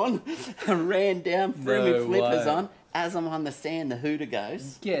shirt on, and ran down, threw me No flippers way. on, as I'm on the stand, the hooter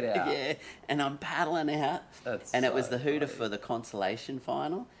goes. Get out. Yeah, and I'm paddling out. And it was the hooter for the consolation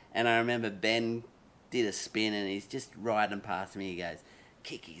final. And I remember Ben did a spin and he's just riding past me. He goes,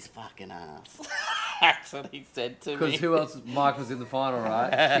 kick his fucking ass. That's what he said to me. Because who else? Mike was in the final,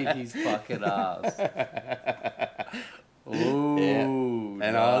 right? Kick his fucking ass. Ooh. Yeah. And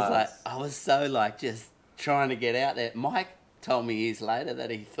nice. I was so like just trying to get out there. Mike told me years later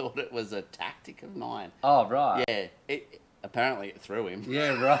that he thought it was a tactic of mine. Oh, right. Yeah. Apparently it threw him.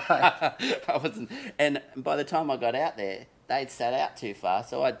 Yeah, right. I wasn't. And by the time I got out there, they'd sat out too far,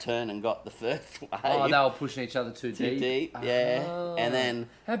 so I'd turn and got the first wave. Oh, they were pushing each other too deep. Too deep, yeah. Oh. And then...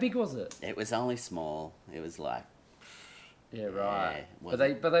 How big was it? It was only small. It was like... Yeah, right.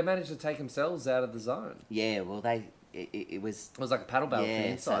 Yeah, but they managed to take themselves out of the zone. Yeah, well, it was... It was like a paddle battle from the Yeah,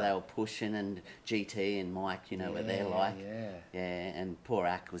 inside. so they were pushing, and GT and Mike, were there like... Yeah. Yeah, and poor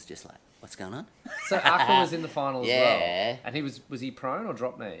Ack was just like, what's going on? So Aka was in the final as well. Yeah. And was he prone or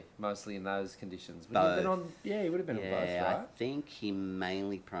drop knee, mostly in those conditions? Would Both. He been on, he would have been on both, right? I think he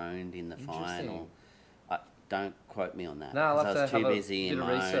mainly proned in the Interesting. final. Don't quote me on that. No, I'll 'cause have I was to have too a busy bit in of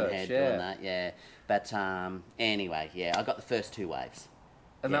my own research, head yeah. doing that, yeah. But anyway, yeah, I got the first 2 waves.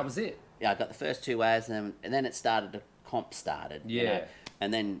 And Yeah. that was it. Yeah, I got the first 2 waves, and then it started, the comp started. Yeah.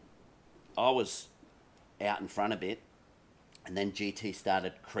 And then I was out in front a bit, and then GT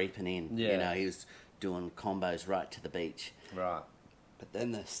started creeping in. Yeah. He was doing combos right to the beach. Right. But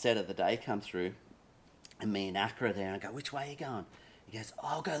then the set of the day come through, and me and Akka are there, and I go, which way are you going? He goes,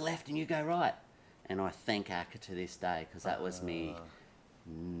 I'll go left and you go right. And I thank Akka to this day, because that was me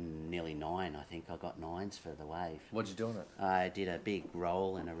nearly 9. I think I got 9s for the wave. What'd you do on it? I did a big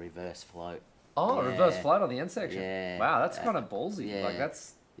roll and a reverse float. Oh, Yeah. reverse float on the end section. Yeah. Wow, that's kind of ballsy. Yeah. Like,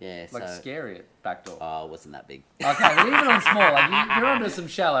 that's Yeah, like so... scary at backdoor. Oh, it wasn't that big. Okay, but even on small, like you're under some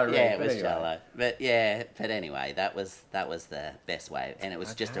shallow reef. Yeah, it was anyway. shallow. But anyway, that was the best wave. And it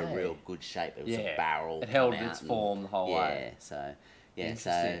was just a Okay. real good shape. It was a Yeah. barrel. It held come out its and- form the whole yeah, way. So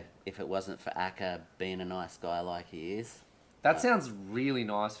Interesting. if it wasn't for Akka being a nice guy like he is, That sounds really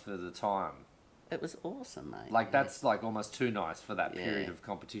nice for the time. it was awesome, mate. Like, Yeah. that's like almost too nice for that Yeah. period of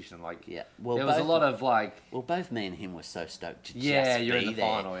competition. Like, Yeah. Well, there was a lot of like, Well, both me and him were so stoked to Yeah, just you're be in the there.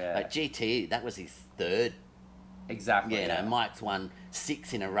 final, yeah. Like GT, that was his 3rd. exactly. Yeah, Mike's won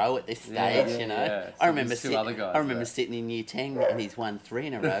 6 in a row at this stage. Yeah, yeah. So I remember there's two sitting. other guys I remember there. sitting in year 10 and he's won 3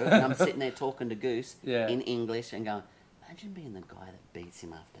 in a row, and I'm sitting there talking to Goose Yeah. in English and going, "Imagine being the guy that beats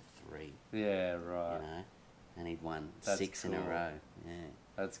him after 3." Yeah, right. And he'd won That's 6 in a cool. row. Yeah,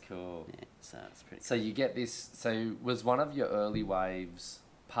 That's cool. yeah. So it's pretty. So you get this. So was one of your early waves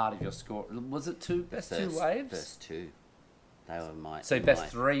part of your score? Was it best 2 waves? First 2. They were my. So best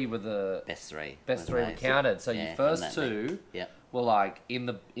 3 were the Best 3. best was 3 were waves. counted. So Yeah, your first and 2 Yep. were like in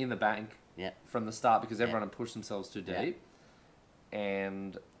the bank Yep. from the start because Yeah. everyone had pushed themselves too Yeah. deep.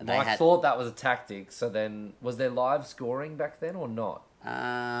 And They Mike had- thought that was a tactic. So then, was there live scoring back then or not?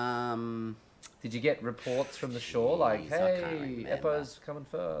 Did you get reports from the shore like, Jeez, I can't "Hey, remember. Eppo's coming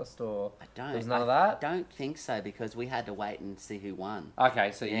first," or I don't. there was none of I that? don't think so, because we had to wait and see who won.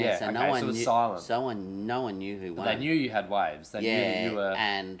 Okay, so yeah, so okay, no one so it was knew, silent. No one knew who But won. they knew you had waves. They knew that you were.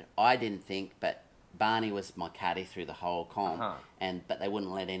 and I didn't think, but Barney was my caddy through the whole comp, Uh-huh. but they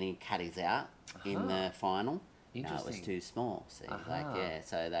wouldn't let any caddies out in Uh-huh. the final. No, it was Interesting. too small. See, Uh-huh.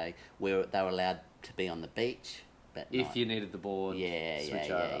 so they were allowed to be on the beach, but If not, you needed the board, switch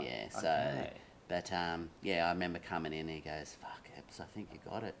over. So, Okay. but I remember coming in. He goes, "Fuck, Epps, I think you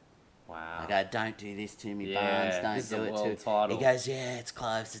got it." Wow. I go, "Don't do this to me, Yeah, Barnes. this is Don't a do it world to." title. He goes, "Yeah, it's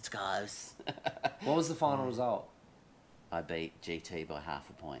close. It's close." What was the final result? I beat GT by half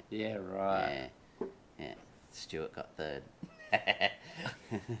a point. Yeah, right. Yeah. Stuart got 3rd.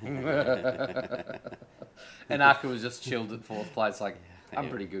 And Aka was just chilled at 4th place, like, I'm Yeah.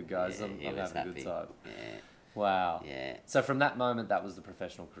 pretty good, guys. Yeah, I'm he having was a good happy. time. Yeah. Wow. Yeah. So from that moment, that was the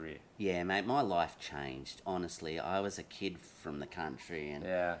professional career. Yeah, mate, my life changed. Honestly, I was a kid from the country, and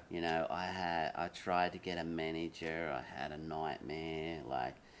Yeah. I tried to get a manager. I had a nightmare.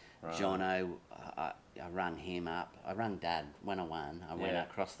 Like, Right. Jono, I rung him up. I rung Dad when I won. I went Yeah.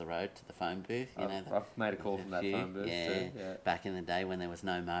 across the road to the phone booth. I've made a call from that few, phone booth too. Yeah. Back in the day when there was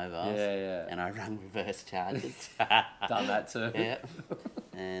no mobiles. Yeah. And I rung reverse charges. Done that too. Yeah.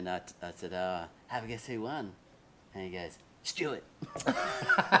 And I said, have a guess who won? And he goes, Stuart. And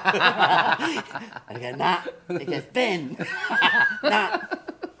I go, nah. He goes, Ben. Nah.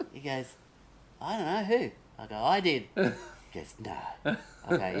 He goes, I don't know who. I go, I did. He goes, no.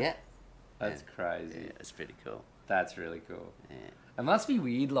 Okay, yeah. That's crazy. Yeah, it's pretty cool. That's really cool. Yeah. It must be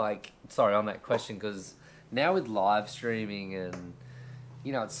weird, like, sorry on that question, because now with live streaming and,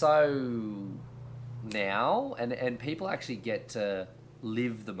 it's so now, and people actually get to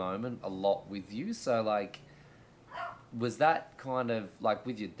live the moment a lot with you. So like, was that kind of like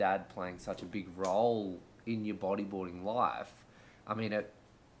with your dad playing such a big role in your bodyboarding life? I mean,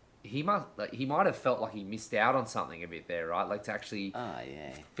 he might have felt like he missed out on something a bit there, right? Like to actually Oh,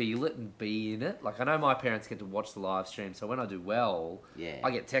 yeah. feel it and be in it. Like I know my parents get to watch the live stream, so when I do well, Yeah.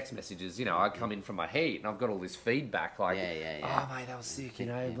 I get text messages. You know, I come in from my heat and I've got all this feedback, like, Yeah. "Oh mate, that was sick," you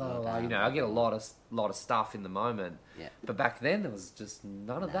know, Yeah, blah well blah. done, You know, I get a lot of stuff in the moment. Yeah. But back then there was just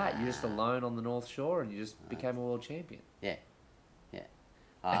none of that. You're just Nah. alone on the North Shore, and you just became a world champion. Yeah.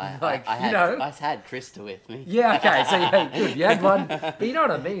 Like, I you know. I had Krista with me. Yeah, okay, so good. You had one, but you know what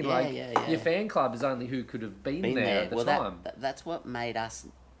I mean. Yeah, like yeah. your fan club is only who could have been there at the Well, time. that's what made us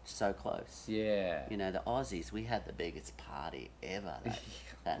so close. Yeah, You know, the Aussies, we had the biggest party ever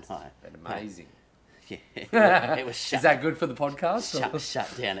that night. been amazing. Yeah, it was shut. Is that good for the podcast? or-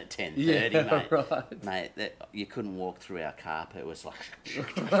 Shut down at 10:30, Yeah, mate. right. Mate, you couldn't walk through our carpet. It was like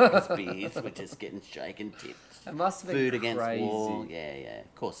these beers were just getting shaken, tipped. It must have been Food against crazy. wall. Yeah.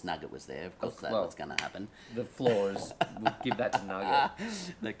 Of course, Nugget was there. Of course, that well, was going to happen. The floors. We'll give that to Nugget.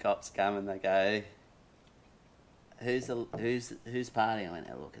 The cops come and they go, who's party? I went,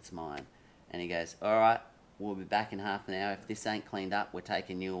 oh, look, it's mine. And he goes, all right, we'll be back in half an hour. If this ain't cleaned up, we're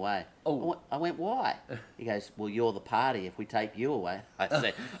taking you away. Oh. I went, why? He goes, well, you're the party if we take you away.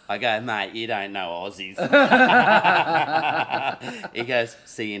 I go, mate, you don't know Aussies. He goes,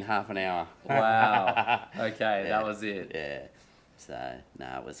 see you in half an hour. Wow. Okay, Yeah. that was it. Yeah. So,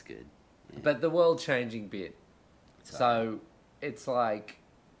 no, it was good. Yeah. But the world changing bit. So it's like,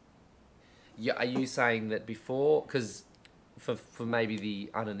 yeah, are you saying that before? Because for maybe the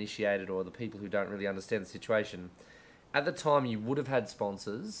uninitiated or the people who don't really understand the situation, at the time you would have had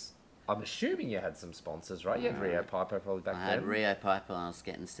sponsors. I'm assuming you had some sponsors, right? You had Rio Piper probably back I then. had Rio Piper and I was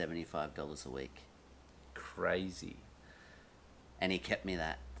getting $75 a week. Crazy. And he kept me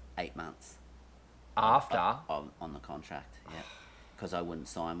that 8 months After on the contract. Yeah. Because I wouldn't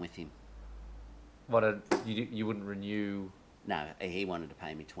sign with him. you wouldn't renew. No, he wanted to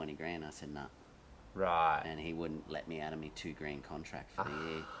pay me 20 grand. I said no. Right. And he wouldn't let me out of me $2,000 contract for the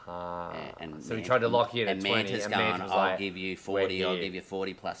year. And So he tried to lock you in at and 20, Manta's and going, Manta was I'll like, give you "We're 40, I'll here." give you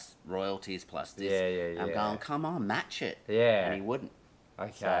 40 plus royalties plus this. Yeah. I'm going, come on, match it. Yeah. And he wouldn't.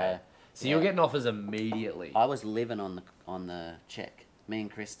 Okay. So yeah. you're getting offers immediately I was living on the check. Me and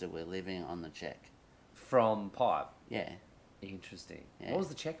Krista were living on the check. from Pipe. Yeah. Interesting. Yeah. What was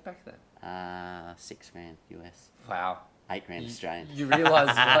the check back then? $6,000 US. Wow. $8,000 Australian. You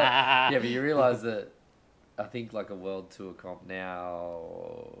realise, but you realise that I think like a world tour comp now,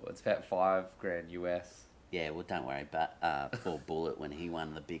 it's about $5,000 US. Yeah, well, don't worry. But poor Bullet, when he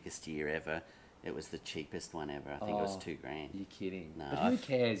won the biggest year ever, it was the cheapest one ever. I think it was $2,000. You're kidding. No, but who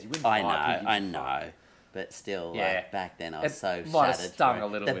cares? You win I five, know, who gives a fuck? But still, Yeah. like, back then I was It so might have shattered. stung for a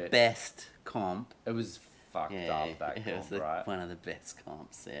it. little the bit. best comp. It was fucked up, that it was comp, right? one of the best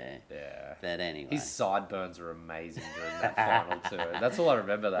comps. Yeah. Yeah. But anyway. His sideburns were amazing during that final tour. That's all I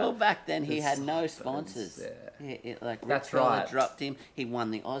remember. That. Well, back then he The had no sideburns, sponsors. yeah. Like Rick That's Feller right. dropped him. He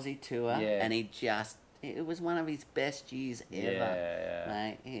won the Aussie tour, Yeah. and it was one of his best years ever. Yeah.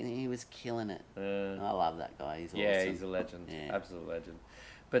 Mate, he was killing it. Uh, I love that guy. He's yeah, awesome. he's a legend. Yeah. Absolute legend.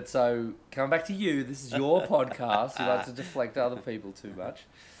 But so, coming back to you, this is your podcast. You like to deflect other people too much.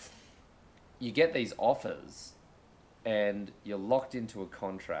 You get these offers, and you're locked into a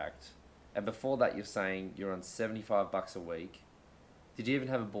contract. And before that, you're saying you're on $75 a week. Did you even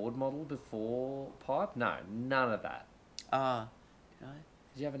have a board model before Pipe? No, none of that. Did I?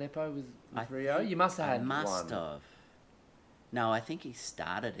 Did you have an Eppo with I Rio? think You must have I had must one. have. No, I think he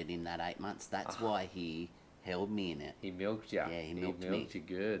started it in that 8 months. That's why he held me in it. He milked you. Yeah, he milked me. you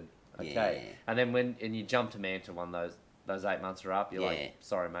good. Okay. Yeah. And then when you jump to Manta when those 8 months are up, you're Yeah. like,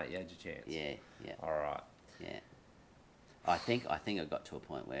 sorry mate, you had your chance. Yeah. All right. Yeah. I think I got to a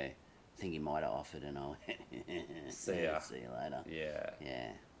point where I think he might have offered, and I went, See ya. See you later. Yeah.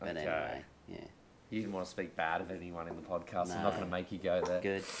 Yeah. But Okay. anyway, yeah. You didn't want to speak bad of anyone in the podcast. I'm No. not going to make you go there.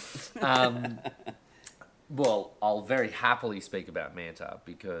 Good. Well, I'll very happily speak about Manta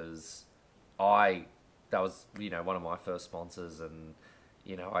because that was, one of my first sponsors, and,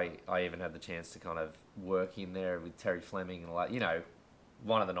 I even had the chance to kind of work in there with Terry Fleming and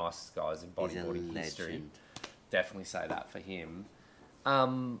one of the nicest guys in He's a bodyboarding history. legend. Definitely say that for him.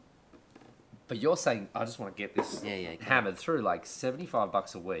 But you're saying, I just want to get this Yeah, hammered through, like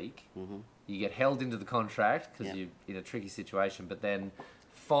 $75 a week. Mm-hmm. You get held into the contract because you're in a tricky situation, but then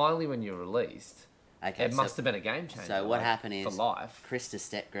finally when you're released, Okay, it must have been a game changer. So what happened is for life. Krista's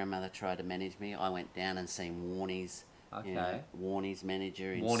step-grandmother tried to manage me. I went down and seen Warnies Okay. You know, Warnie's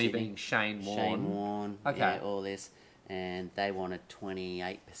manager in Warnie Sydney. being Shane Warne. Shane Warne. Okay. Yeah, all this. And they wanted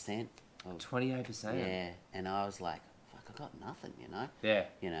 28%. 28%. Yeah. And I was like, fuck, I got nothing, you know? Yeah.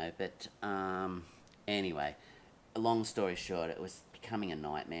 You know, but anyway, long story short, it was becoming a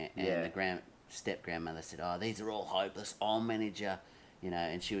nightmare. And the step-grandmother said, oh, these are all hopeless. I'll manage you. You know,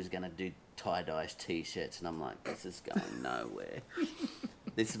 and she was going to do tie-dye T-shirts. And I'm like, this is going nowhere.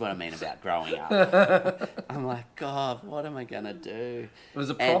 This is what I mean about growing up. I'm like, God, what am I going to do? It was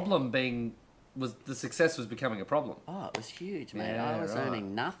a problem the success was becoming a problem. Oh, it was huge, mate. Yeah, I was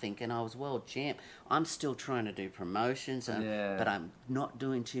earning nothing and I was world champ. I'm still trying to do promotions, but I'm not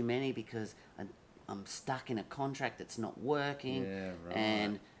doing too many because I'm stuck in a contract that's not working. Yeah, right.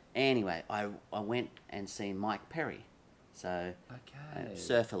 And anyway, I went and seen Mike Perry. So, Okay.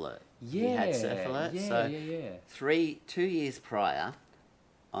 Surf Alert. Yeah. He had Surf Alert. Yeah, So, yeah. 2 years prior,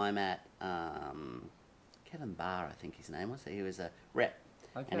 I'm at Kevin Barr, I think his name was. He was a rep.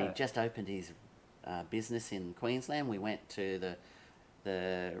 Okay. And he just opened his business in Queensland. We went to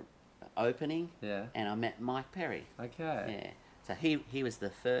the opening. Yeah. And I met Mike Perry. Okay. Yeah. So he was the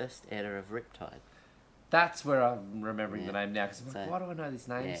first editor of Riptide. That's where I'm remembering the name now, because I'm like, So, why do I know this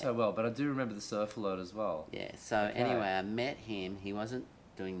name so well? But I do remember the Surf Alert as well. Yeah. So anyway, I met him. He wasn't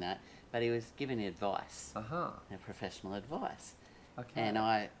doing that, but he was giving me advice. Professional advice. Okay. And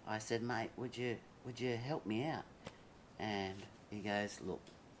I said, mate, would you help me out? And he goes, look,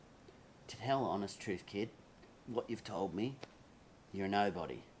 to tell the honest truth, kid, what you've told me, you're a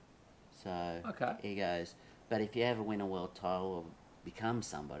nobody. So he goes, but if you ever win a world title or become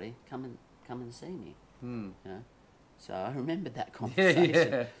somebody, come and see me. You know? So I remembered that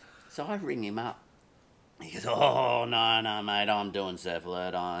conversation. Yeah. So I ring him up. He goes, oh, no, mate, I'm doing Surf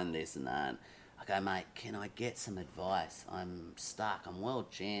Alert on this and that. I go, mate, can I get some advice? I'm stuck. I'm world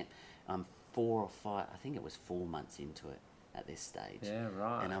champ. I'm 4 or 5, I think it was 4 months into it at this stage. Yeah,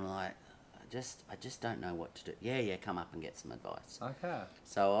 right. And I'm like, I just don't know what to do. Yeah, come up and get some advice. Okay.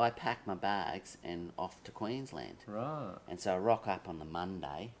 So I packed my bags and off to Queensland. Right. And so I rock up on the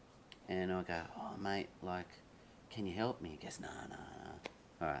Monday and I go, oh, mate, like, can you help me? He goes, no.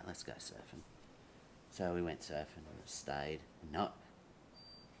 All right, let's go surfing. So we went surfing and stayed.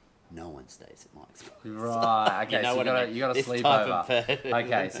 No one stays at Mike's place. Right. Okay. You know so you got to sleep over.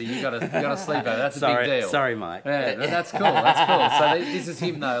 Okay. So you got to sleep over. That's a big deal. Sorry, Mike. Yeah, that's cool. That's cool. So this is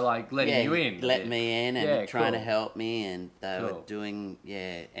him though, like letting you in. Let me in and trying to help me, and they Cool. were doing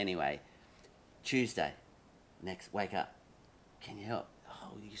Anyway, Tuesday, wake up. Can you help?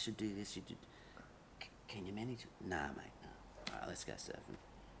 Oh, you should do this. You do. Can you manage? Nah, mate. No. All right, let's go surfing.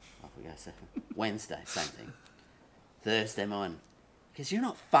 Off we go surfing. Wednesday, same thing. Thursday morning. Because you're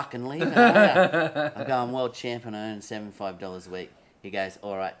not fucking leaving, are you? I go, I'm world champ and I earn $75 a week. He goes,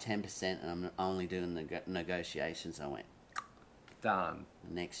 all right, 10%, and I'm only doing the negotiations. I went, Done.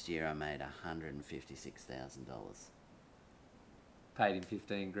 the next year I made $156,000. Paid him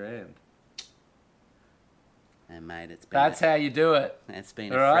 15 grand. And mate, That's how you do it. It's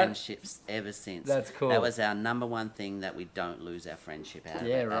been All a right? friendship ever since. That's cool. That was our number one thing, that we don't lose our friendship out of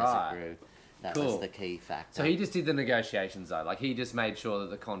it right. as it grew. That Cool. was the key factor. So he just did the negotiations though. Like he just made sure that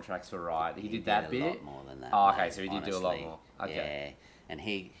the contracts were right. He did that bit. A lot more than that. Oh, okay. mate, So he did do a lot honestly. more. Okay. Yeah, and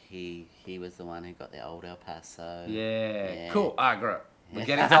he was the one who got the old El Paso. Yeah. Cool. Great. We're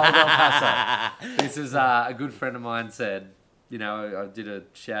getting to Old El Paso. This is a good friend of mine said, you know, I did a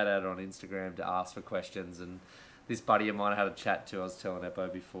shout out on Instagram to ask for questions, and this buddy of mine I had a chat to. I was telling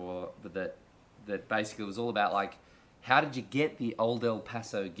Eppo before, but that basically was all about like, how did you get the Old El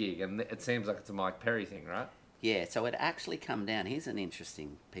Paso gig? And it seems like it's a Mike Perry thing, right? Yeah, so it actually come down. Here's an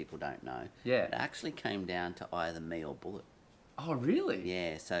interesting, people don't know. Yeah. It actually came down to either me or Bullet. Oh, really?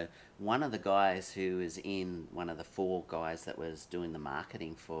 Yeah, so one of the guys who was in, one of the 4 guys that was doing the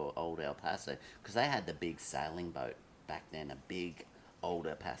marketing for Old El Paso, because they had the big sailing boat back then, a big Old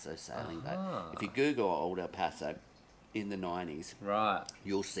El Paso sailing boat. If you Google Old El Paso in the 90s, Right.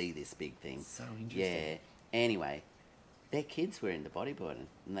 you'll see this big thing. So interesting. Yeah. Anyway, their kids were into bodyboarding,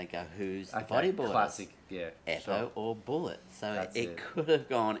 and they go, who's the bodyboarder? Classic, yeah. Eppo Sure. or Bullet. So That's it it. could have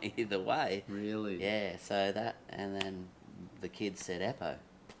gone either way. Really? Yeah, so that, and then the kids said Eppo.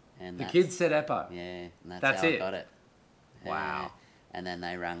 And The kids said Eppo. Yeah, and that's That's how it? I got it. Wow. And then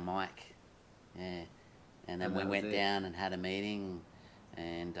they rang Mike. Yeah. And then And we that was went it. down and had a meeting.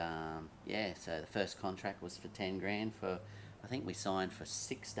 And so the first contract was for 10 grand for, I think we signed for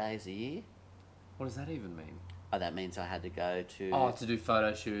 6 days a year. What does that even mean? Oh, that means I had to go to... Oh, to do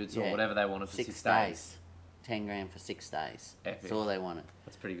photo shoots or whatever they wanted for 6 days. 10 grand for 6 days. Epic. That's all they wanted.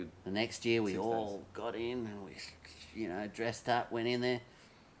 That's pretty good. The next year we 6 all got in and we, dressed up, went in there.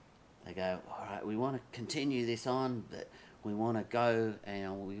 they go, all right, we want to continue this on, but we want to go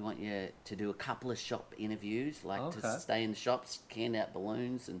and we want you to do a couple of shop interviews, like Okay. to stay in the shops, hand out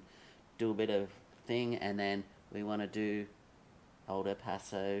balloons and do a bit of thing, and then we want to do Old El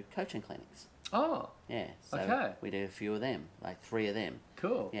Paso coaching clinics. Oh, Yeah, so okay. we do a few of them, like 3 of them.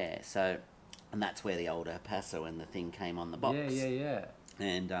 Cool. Yeah, so, and that's where the Old El Paso and the thing came on the box. Yeah.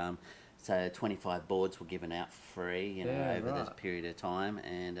 And so 25 boards were given out for free, you know, Yeah, over this right. period of time.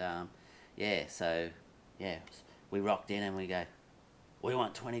 And yeah, so yeah, we rocked in and we go, we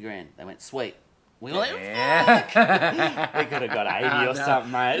want 20 grand. They went, sweet. We went, Yeah. we could have got 80 or No,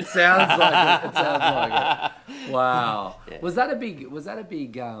 something, mate. It sounds like it. It sounds like it. Wow. Yeah. Was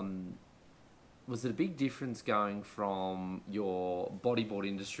it a big difference going from your bodyboard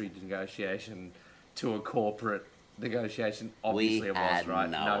industry negotiation to a corporate negotiation? Obviously We it had was, right?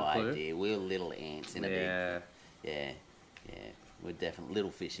 no clue. idea. We were little ants in a big... Yeah. We're definitely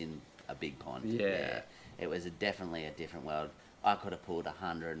little fish in a big pond. Yeah. It was definitely a different world. I could have pulled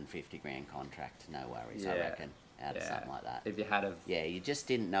 150 grand contract, no worries, I Yeah. reckon, out of something like that. If you had Yeah, you just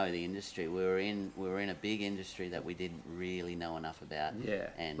didn't know the industry. We were in a big industry that we didn't really know enough about. Yeah.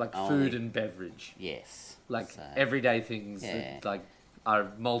 And like only- food and beverage. Yes. Like So- everyday things Yeah. that like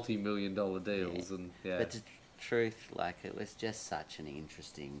are multi-million-dollar deals and yeah. But the truth, like, it was just such an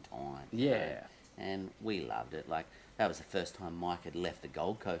interesting time. you Yeah. know, and we loved it. Like, that was the first time Mike had left the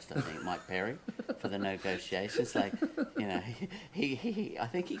Gold Coast, I think, Mike Perry, for the negotiations. Like, you know, he I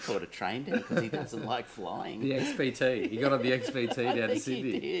think he caught a train down because he doesn't like flying. The XPT. He got on the XPT I down to think he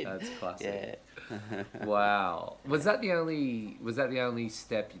Sydney. did. That's classic. Yeah. Wow. Was that the only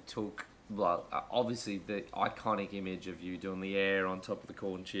step you took? Well, obviously the iconic image of you doing the air on top of the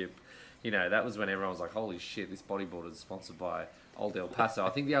corn chip. You know, that was when everyone was like, "Holy shit, this bodyboarder is sponsored by Old El Paso." I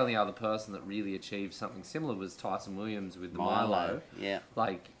think the only other person that really achieved something similar was Tyson Williams with the Milo. Yeah.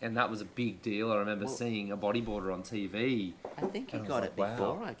 Like, and that was a big deal. I remember Well- seeing a bodyboarder on TV. I think he And I was got like, it wow.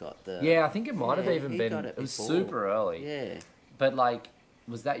 before I got the... Yeah, I think it might have Yeah, even he been. got It it was before. super early. Yeah. But like,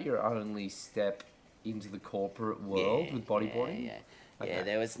 was that your only step into the corporate world Yeah, with bodyboarding? Yeah. Okay. Yeah,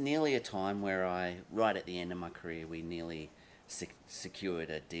 there was nearly a time where right at the end of my career, we nearly secured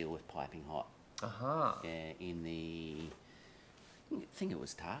a deal with Piping Hot. Uh-huh. Yeah, in the... I think it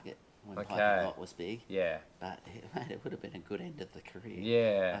was Target when Okay. Piping Hot was big. Yeah. But mate, it would have been a good end of the career.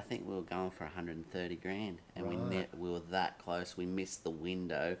 Yeah. I think we were going for 130 grand, and Right. we were that close. We missed the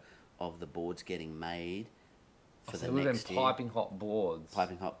window of the boards getting made for So the we've next been year. piping hot boards.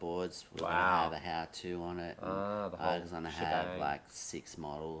 Piping Hot boards. We're going to Wow. have a how-to on it. and Ah, the I whole was going to have shebang. like 6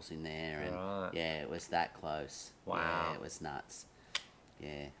 models in there, and Right. yeah, it was that close. Wow. Yeah, it was nuts.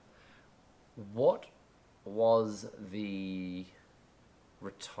 Yeah. What was the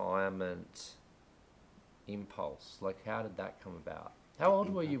retirement impulse? Like, how did that come about? How old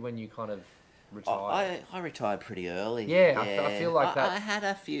were you when you kind of retired? I retired pretty early. Yeah, I feel like that- I had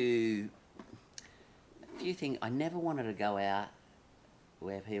a few things. I never wanted to go out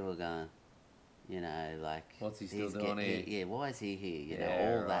where people were going, you know, like... What's he still he's doing here? Yeah, why is he here? You know,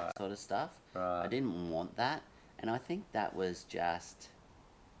 Yeah, all right. that sort of stuff. Right. I didn't want that. And I think that was just...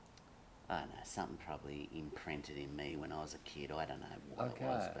 I don't know, something probably imprinted in me when I was a kid. I don't know what it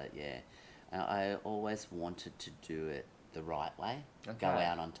was, Okay. but yeah. I always wanted to do it the right way. Go Okay.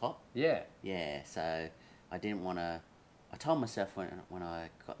 out on top. Yeah. Yeah, so I didn't want to... I told myself when I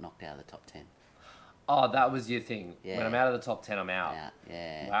got knocked out of the top 10. Oh, that was your thing. When Yeah. I'm out of the top 10, I'm out.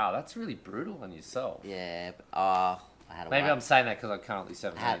 Yeah. Wow, that's really brutal on yourself. Yeah, but, I had a Maybe I'm wife. saying that because I'm currently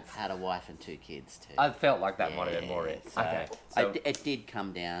 17. Had a wife and 2 kids too. I felt like that might have been more Yeah, it. so Okay. So, it did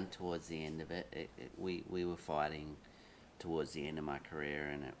come down towards the end of it. We were fighting towards the end of my career,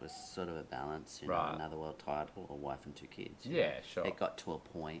 and it was sort of a balance. You Right. know, another world title, a wife and 2 kids. you Yeah, know. sure. It got to a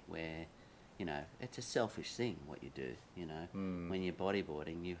point where, you know, it's a selfish thing what you do. You know, when you're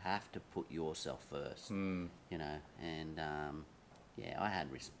bodyboarding, you have to put yourself first. You know, and yeah, I had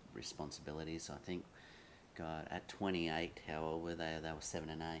responsibilities. I think, God, at 28, how old were they? They were 7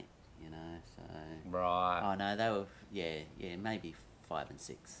 and 8. You know, so. right. Oh no, they were maybe 5 and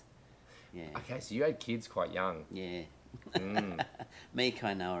 6. Yeah. Okay, so you had kids quite young. Yeah. Mm. Me,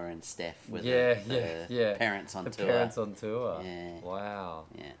 Noah, and Steph were Yeah, the parents on the tour. parents on tour. Yeah. Wow.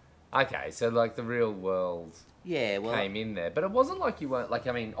 Yeah. Okay, so like the real world Yeah. Well. came in there, but it wasn't like you weren't like.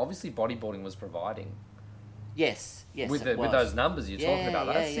 I mean, obviously bodyboarding was providing Yes. Yes. with it with was. those numbers you're talking about.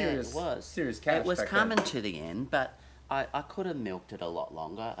 That's serious. It was serious cash. It was back coming then. to the end, but I could have milked it a lot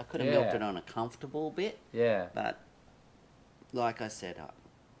longer. I could have milked Yeah. it on a comfortable bit. Yeah. But like I said,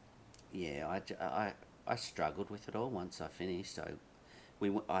 I struggled with it all once I finished.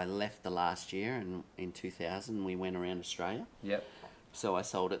 I left the last year, and in 2000 we went around Australia. Yep. So I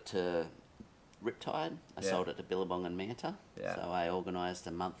sold it to Riptide. I Yeah. sold it to Billabong and Manta. Yeah. So I organised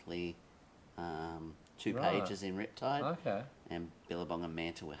a monthly 2 Right. pages in Riptide. Okay. And Billabong and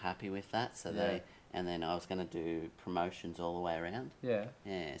Manta were happy with that. So Yeah. and then I was going to do promotions all the way around. Yeah.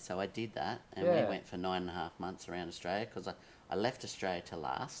 Yeah, so I did that, and Yeah. we went for 9.5 months around Australia because I left Australia to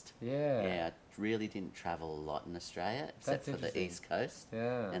last. Yeah. Yeah, I really didn't travel a lot in Australia except That's for the interesting. East Coast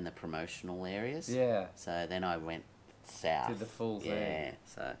Yeah. and the promotional areas. Yeah. So then I went south. Did the full thing. Yeah,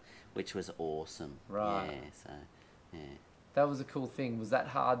 so which was awesome. Right. Yeah, so yeah. That was a cool thing. Was that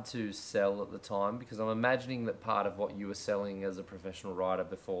hard to sell at the time? Because I'm imagining that part of what you were selling as a professional rider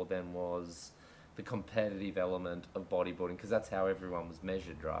before then was the competitive element of bodyboarding, because that's how everyone was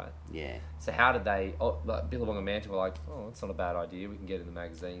measured, right? Yeah. So how did they, like Billabong and Manta were like, oh, that's not a bad idea, we can get in the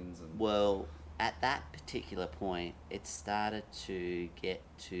magazines. And Well, at that particular point, it started to get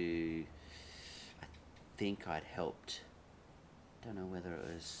to. I think I'd helped. I don't know whether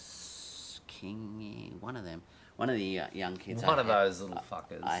it was King, one of them, one of the young kids. One of those little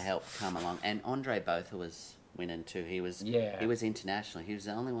fuckers. I helped come along, and Andre Botha was winning too. He was international. He was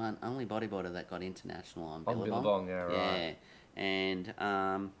the only bodyboarder that got international on Billabong. Billabong, yeah, right. Yeah, and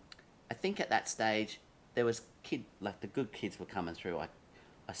I think at that stage there was the good kids were coming through.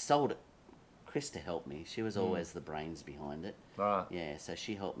 I sold it. Krista helped me. She was always the brains behind it. Right. Yeah, so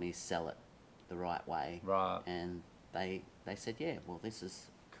she helped me sell it the right way. Right. And they said, yeah, well, this is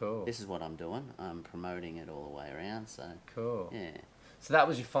Cool. This is what I'm doing. I'm promoting it all the way around. So Cool. yeah. So that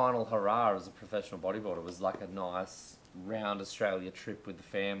was your final hurrah as a professional bodyboarder. It was like a nice round Australia trip with the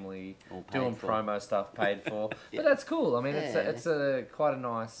family, All paid doing for. promo stuff paid for. Yeah. But that's cool. I mean, Yeah. it's a quite a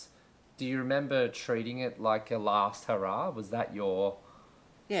nice. Do you remember treating it like a last hurrah? Was that your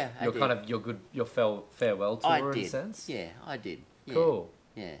Yeah, I your did. kind of your farewell tour I in did. a sense? Yeah, I did. Yeah. Cool.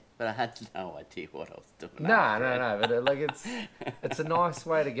 Yeah, but I had no idea what I was doing. No, after no, it. no. But it's a nice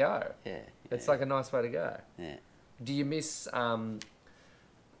way to go. Yeah. It's yeah, like a nice way to go. yeah. Do you miss?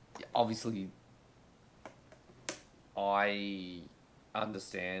 Obviously, I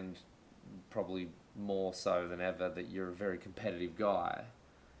understand probably more so than ever that you're a very competitive guy.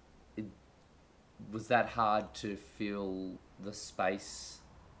 Was that hard to fill the space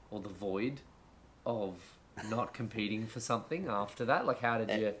or the void of not competing for something after that? Like, how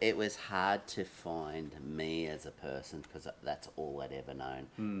did you? It was hard to find me as a person because that's all I'd ever known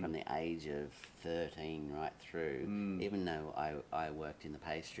from the age of 13 right through. Even though I worked in the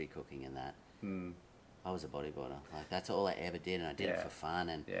pastry cooking and that, I was a bodyboarder. Like, that's all I ever did, and I did it Yeah. for fun,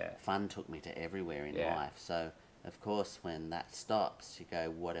 and Yeah. fun took me to everywhere in Yeah. life. So of course, when that stops, you go,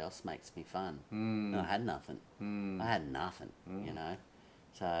 what else makes me fun? And I had nothing. I had nothing, you know.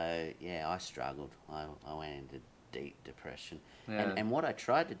 So yeah, I struggled. I went into deep depression. Yeah. And what I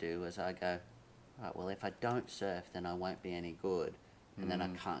tried to do was I go, right, well, if I don't surf, then I won't be any good, and then I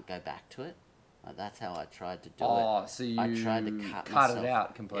can't go back to it. Like, that's how I tried to do it. Oh, so I tried to cut myself. it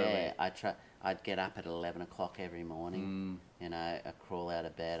out completely. Yeah, I'd get up at 11 o'clock every morning. You know, I'd crawl out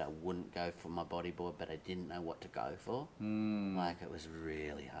of bed. I wouldn't go for my bodyboard, but I didn't know what to go for. Like, it was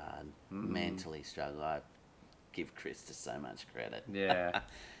really hard. Mentally struggle. I give Krista so much credit. Yeah.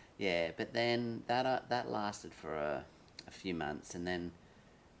 Yeah, but then that lasted for a few months, and then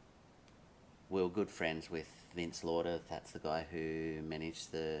we were good friends with Vince Lauder. That's the guy who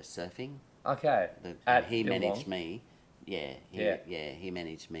managed the surfing. Okay. He Billabong? managed me. Yeah, he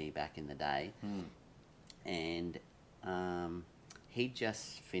managed me back in the day. And he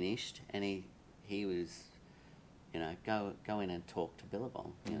just finished, and he was, you know, go in and talk to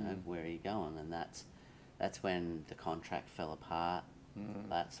Billabong. You know, where are you going? And that's when the contract fell apart.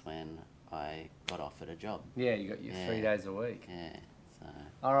 That's when I got offered a job. Yeah, you got your 3 days a week. Yeah. So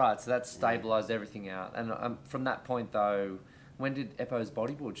All right, so that stabilised everything out. And from that point, though, when did Eppo's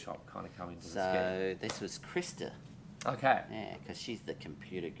bodyboard shop kind of come into the scheme? so this was Krista. Okay. Yeah, because she's the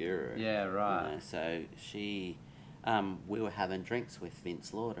computer guru. Yeah, right. You know, so she, we were having drinks with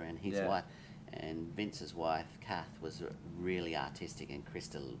Vince Lauder and his Yeah. wife, and Vince's wife, Kath, was really artistic, and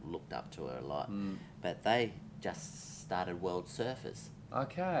Krista looked up to her a lot. But they just started World Surfers.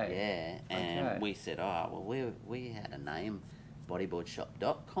 Okay. Yeah, and Okay. we said, oh, well, we had a name,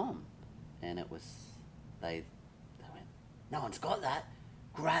 bodyboardshop.com, and it was, they went, no one's got that.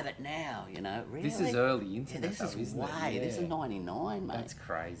 Grab it now, you know. Really? This is early Yeah, internet, this though, is isn't it? way. This is Yeah. 99, mate. That's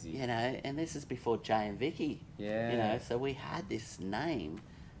crazy. You know, and this is before Jay and Vicky. Yeah. You know, so we had this name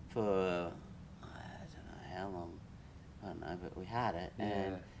for, I don't know how long. I don't know, but we had it.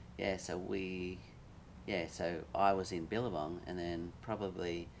 And yeah, so I was in Billabong, and then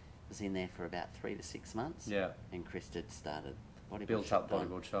probably was in there for about 3 to 6 months. Yeah. And Chris had started bodyboard Built shop up done.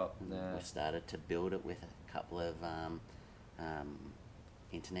 bodyboard shop. And Yeah. we started to build it with a couple of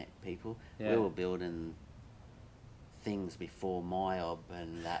internet people. Yeah. We were building things before MyOb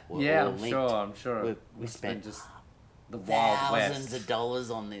and that were Yeah, all I'm linked. sure. I'm sure. We spent just the Wild thousands West. of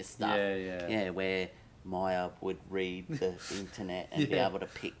dollars on this stuff. Yeah. Where MyOb would read the internet and be Yeah. able to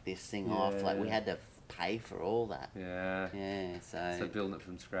pick this thing off. Like we Yeah. had to pay for all that. Yeah. Yeah, So building it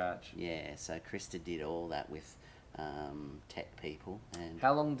from scratch. yeah, so Krista did all that with tech people. And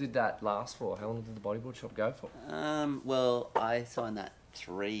How long did that last for? How long did the bodyboard shop go for? well, I signed that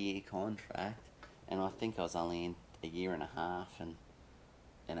 3-year contract, and I think I was only in a year and a half, and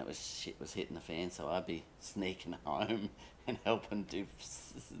it was shit was hitting the fan, so I'd be sneaking home and helping do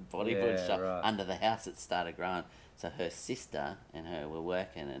bodyboard shop right. under the house. It started growing, so her sister and her were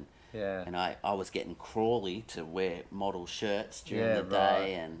working, and Yeah. and I was getting Crawley to wear model shirts during Yeah, the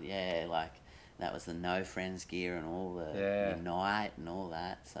day, right. and like that was the No Friends gear and all the Yeah. Unite and all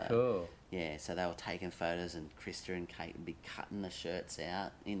that. So Cool. yeah, so they were taking photos, and Krista and Kate would be cutting the shirts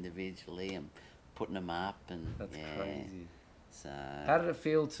out individually and putting them up, and That's yeah. crazy. So How did it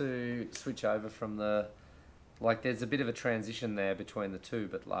feel to switch over from the, like, there's a bit of a transition there between the two,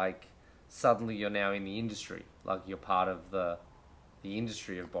 but like suddenly you're now in the industry, like you're part of the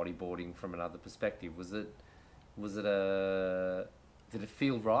industry of bodyboarding from another perspective. Did it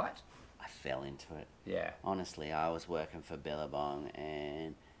feel right? I fell into it. Yeah. Honestly, I was working for Billabong,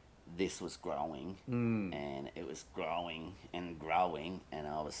 and this was growing, and it was growing and growing, and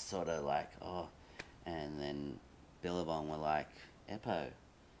I was sort of like, oh, and then Billabong were like, Eppo,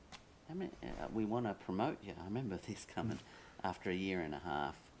 we want to promote you. I remember this coming after a year and a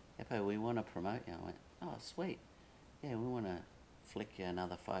half. Eppo, we want to promote you. I went, oh, sweet. Yeah, we want to flick you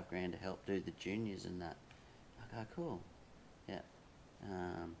another $5,000 to help do the juniors and that. I go, cool. Yeah.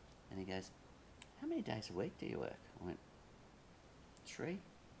 And he goes, how many days a week do you work? I went, 3.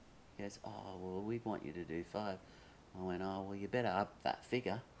 He goes, oh, well, we want you to do 5. I went, oh, well, you better up that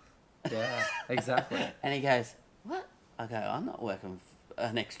figure. Yeah, exactly. And he goes, what? I go, I'm not working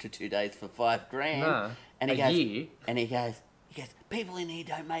an extra 2 days for $5,000. No, and he a goes, year. And he goes, people in here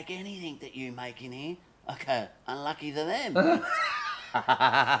don't make anything that you make in here. I go, unlucky for them. So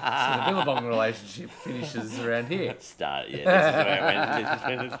the Billabong relationship finishes around here. This is where it went. This is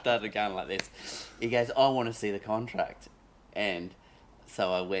when it started going like this. He goes, I want to see the contract. And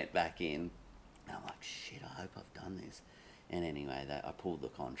so I went back in, and I'm like, shit, I hope I've done this. And anyway, I pulled the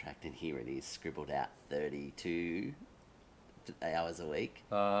contract, and here it is, scribbled out 32 hours a week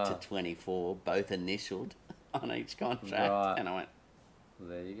to 24, both initialed on each contract. Right. And I went, Well,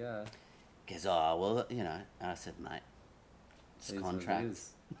 there you go. he goes, oh, well, and I said, mate, it's It is what it contract. is.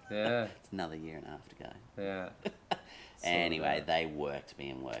 Yeah. It's another year and a half to go. Yeah. Anyway, they worked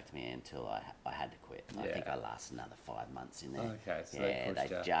me until I had to quit. I Yeah. think I lasted another 5 months in there. Okay, so yeah, they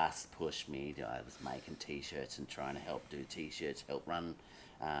pushed you. just pushed me. I was making T-shirts and trying to help do T-shirts, help run,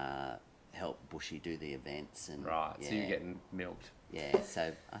 help Bushy do the events, and Right, yeah, so you're getting milked. yeah.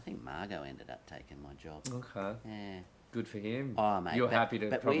 So I think Margot ended up taking my job. Okay. Yeah. Good for him. Oh, mate. You're happy to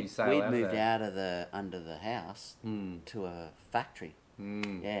probably sail we'd out moved there. out of under the house to a factory.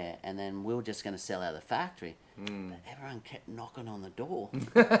 Yeah, and then we were just going to sell out the factory. But everyone kept knocking on the door. And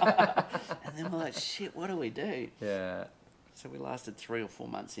then we're like, shit, what do we do? Yeah. So we lasted 3 or 4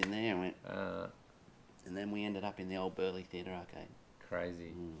 months in there, and went, and then we ended up in the old Burleigh Theatre Arcade.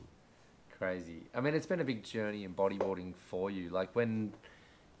 Crazy. Crazy. I mean, it's been a big journey in bodyboarding for you. Like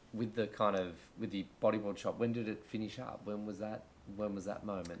with the bodyboard shop, when did it finish up? When was that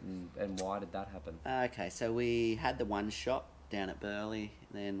moment, and why did that happen? Okay, so we had the one shop down at Burleigh.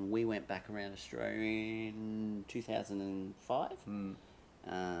 Then we went back around Australia in 2005,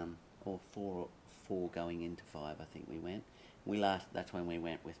 or four going into 5, I think we went. That's when we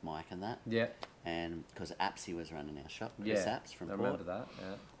went with Mike and that. Yeah. And because Apsy was running our shop, Yeah. Chris Apps from I Port. remember that.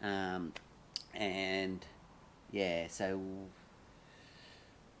 Yeah. And yeah, so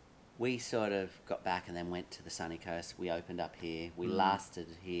we sort of got back and then went to the sunny coast. We opened up here. We lasted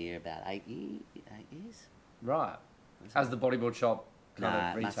here about 8 years. Right. As the bodyboard shop kind of It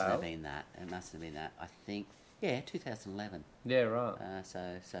retail. mustn't have been that. It must have been that. I think, 2011. Yeah. Right.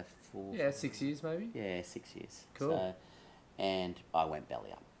 So 4. Yeah, 6 years maybe. Yeah, 6 years. Cool. So, and I went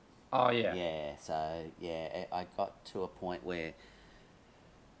belly up. Oh yeah. Yeah. So yeah, I got to a point where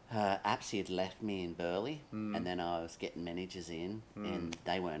Apsy had left me in Burleigh, and then I was getting managers in, and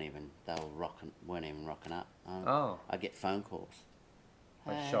they weren't even rocking up. I get phone calls.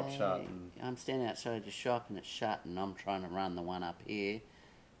 Like shop shut. "Hey, I'm standing outside the shop and it's shut, and I'm trying to run the one up here,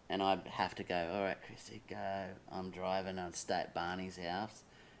 and I'd have to go, all right, Chrissy, go. I'm driving. I'd stay at Barney's house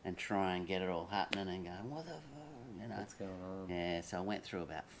and try and get it all happening, and go, what the fuck, What's going on? Yeah, so I went through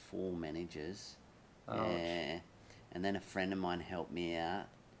about 4 managers. Ouch. Yeah. And then a friend of mine helped me out,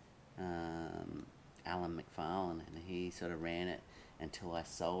 Alan McFarlane, and he sort of ran it until I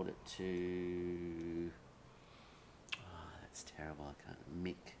sold it to... Oh, that's terrible. I can't...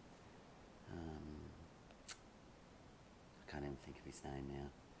 Mick... I can't even think of his name now.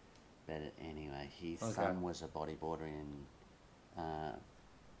 But anyway, his son was a bodyboarder and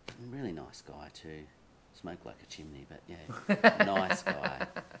really nice guy too. Smoked like a chimney, but yeah, nice guy.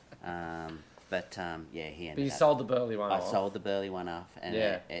 Yeah, he ended up... But you sold the Burley one off? I sold the Burley one off, and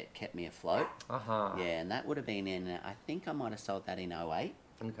it kept me afloat. Uh-huh. Yeah, and that would have been in... I think I might have sold that in 08.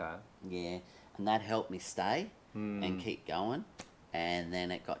 Okay. Yeah, and that helped me stay and keep going. And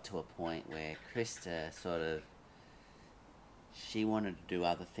then it got to a point where Krista sort of... She wanted to do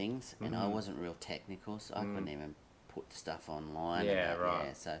other things, and I wasn't real technical, so I couldn't even put stuff online. Yeah, right.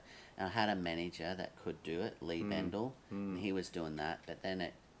 Yeah, so and I had a manager that could do it, Lee Bendel, and he was doing that. But then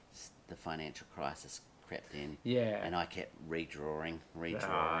the financial crisis crept in, and I kept redrawing,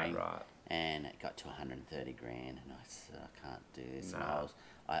 right. And it got to 130 grand, and I said, I can't do this. No. And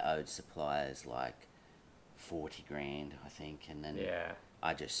I owed suppliers like 40 grand, I think, and then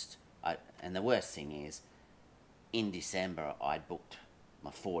and the worst thing is, in December, I'd booked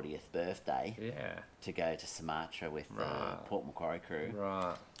my 40th birthday to go to Sumatra with the Port Macquarie crew.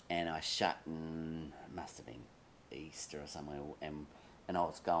 Right. And I shut in, must have been Easter or somewhere, and I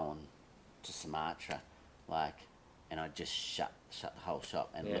was going to Sumatra, and I just shut the whole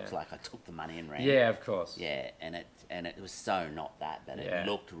shop, and it looked like I took the money and ran. Yeah, of course. Yeah, and it was so not that, but it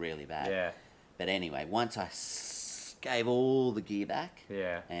looked really bad. Yeah. But anyway, once I gave all the gear back,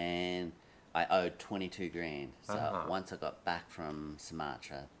 and I owed 22 grand. So once I got back from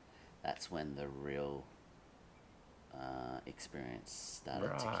Sumatra, that's when the real experience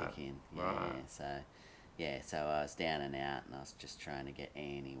started to kick in. Yeah, so I was down and out, and I was just trying to get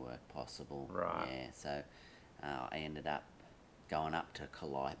any work possible. Right. Yeah, so I ended up going up to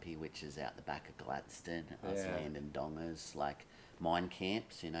Calliope, which is out the back of Gladstone. I was landing dongers, mine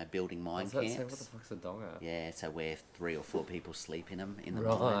camps, building mine camps. What the fuck's a donger? Yeah, so where 3 or 4 people sleep in them in the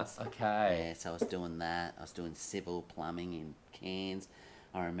right, mines. Okay. Yeah, so I was doing that. I was doing civil plumbing in Cairns.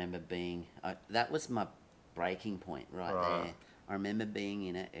 I remember that was my breaking point right there. I remember being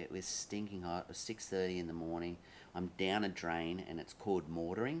in it. It was stinking hot. It was 6:30 in the morning. I'm down a drain, and it's called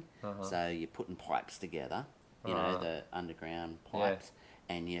mortaring. So you're putting pipes together, the underground pipes,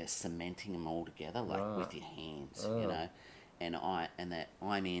 and you're cementing them all together with your hands, And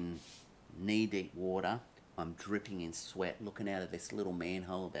I'm in knee-deep water. I'm dripping in sweat, looking out of this little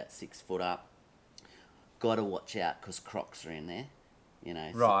manhole about 6 foot up. Got to watch out because crocs are in there, in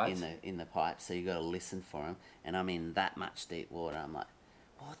the pipe. So you got to listen for them. And I'm in that much deep water. I'm like,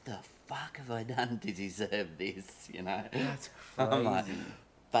 what the fuck have I done to deserve this? That's crazy.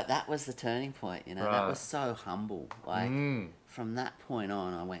 But that was the turning point. That was so humble. From that point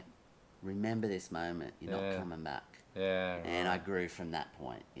on, I went, remember this moment. You're not coming back. Yeah. And I grew from that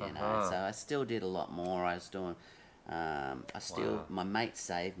point, So I still did a lot more. I was doing, my mate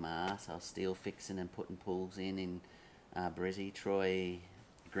saved my ass. I was still fixing and putting pools in Brizzy. Troy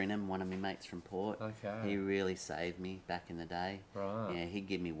Grinham, one of my mates from Port. Okay. He really saved me back in the day. Right. Yeah, he'd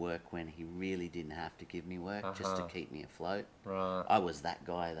give me work when he really didn't have to give me work, just to keep me afloat. Right. I was that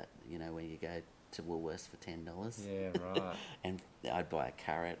guy that, where you go to Woolworths for $10. Yeah, right. And I'd buy a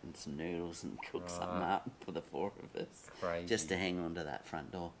carrot and some noodles and cook something up for the 4 of us. Crazy. Just to hang on to that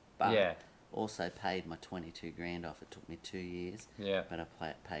front door. But also paid my 22 grand off. It took me 2 years. Yeah. But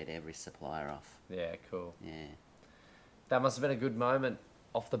I paid every supplier off. Yeah, cool. Yeah. That must have been a good moment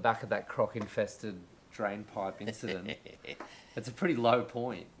off the back of that croc-infested drain pipe incident. It's a pretty low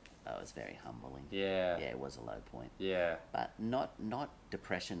point. That was very humbling. Yeah. Yeah, it was a low point. Yeah. But not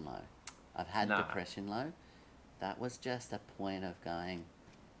depression low. I've had depression low. That was just a point of going,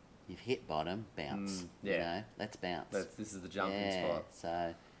 you've hit bottom, bounce. Let's bounce. This is the jumping spot.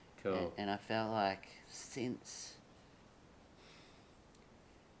 So cool. And I felt like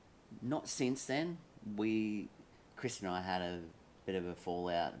not since then, Chris and I had a bit of a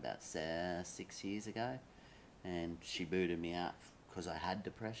fallout about 6 years ago, and she booted me out because I had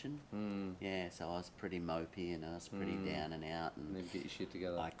depression. Yeah, so I was pretty mopey, and I was pretty down and out, and never get your shit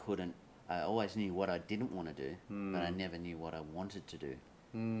together. I always knew what I didn't want to do, but I never knew what I wanted to do.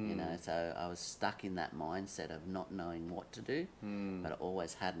 So I was stuck in that mindset of not knowing what to do, but I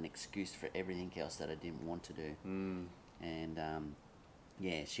always had an excuse for everything else that I didn't want to do. And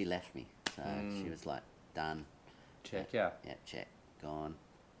she left me. So she was like, done. Check, yeah. Yeah, check, gone.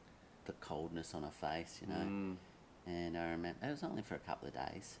 The coldness on her face, And I remember, it was only for a couple of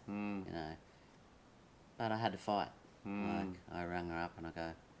days, But I had to fight. I rang her up and I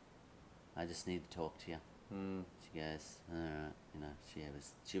go, I just need to talk to you. She goes, all right,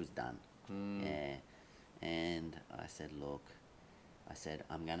 she was done. Yeah. And I said, look,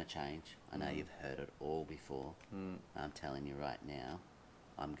 I'm going to change. I know you've heard it all before. I'm telling you right now,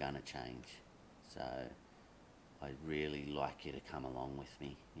 I'm going to change. So I'd really like you to come along with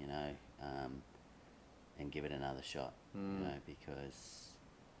me, and give it another shot, because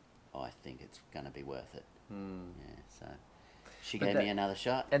I think it's going to be worth it. Yeah, so she gave me another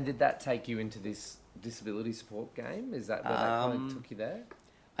shot. And did that take you into this disability support game? Is that where that kind of took you there?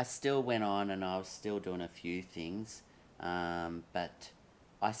 I still went on and I was still doing a few things, but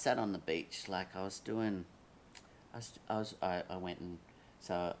I sat on the beach like I was doing. I went and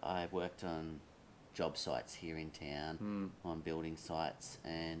so I worked on job sites here in town, on building sites,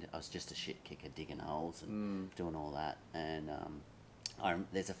 and I was just a shit kicker digging holes and doing all that. And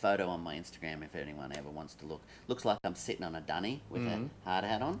there's a photo on my Instagram if anyone ever wants to look. Looks like I'm sitting on a dunny with a hard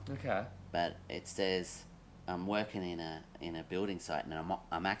hat on. Okay. But it says I'm working in a building site, and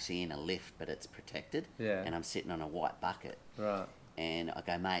I'm actually in a lift, but it's protected. Yeah. And I'm sitting on a white bucket. Right. And I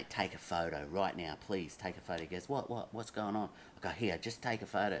go, mate, take a photo right now, please. Take a photo. He goes, what's going on? I go, here, just take a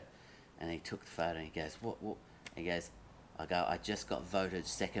photo. And he took the photo and he goes, what? He goes, I just got voted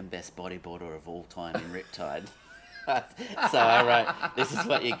second best bodyboarder of all time in Riptide. So I wrote, this is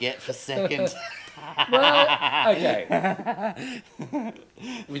what you get for second. Well, okay.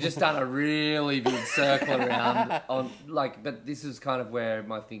 We just done a really big circle around on but this is kind of where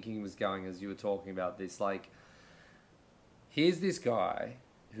my thinking was going as you were talking about this. Like, here's this guy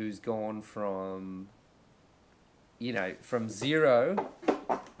who's gone from zero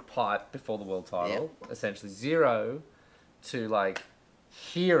pipe before the world title, essentially zero to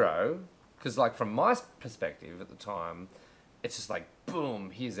hero. Because from my perspective at the time, it's just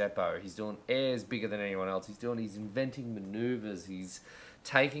boom, here's Eppo. He's doing airs bigger than anyone else. He's inventing maneuvers. He's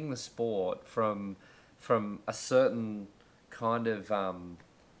taking the sport from a certain kind of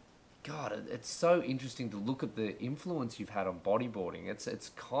God. It's so interesting to look at the influence you've had on bodyboarding. It's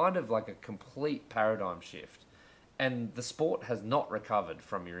kind of like a complete paradigm shift. And the sport has not recovered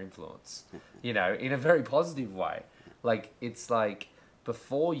from your influence, in a very positive way.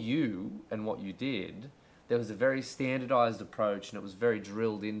 Before you and what you did, there was a very standardized approach, and it was very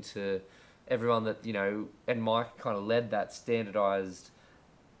drilled into everyone that, and Mike kind of led that standardized,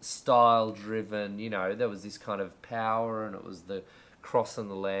 style-driven, there was this kind of power, and it was the crossing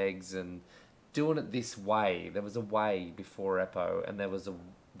the legs and doing it this way. There was a way before Eppo, and there was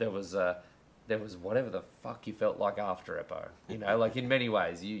whatever the fuck you felt like after Eppo. In many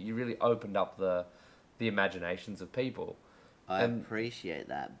ways, you really opened up the imaginations of people. I appreciate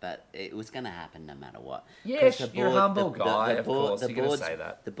that, but it was going to happen no matter what. Yes, you're a humble guy, of course. You're going to say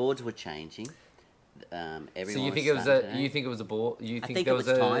that. The boards were changing. So you think it was a board? I think it was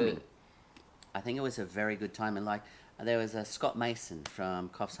timing. I think it was a very good timing. There was a Scott Mason from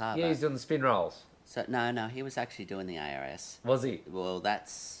Coffs Harbour. Yeah, he's doing the spin rolls. So no, he was actually doing the ARS. Was he? Well,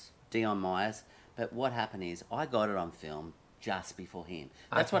 that's Dion Myers. But what happened is I got it on film just before him.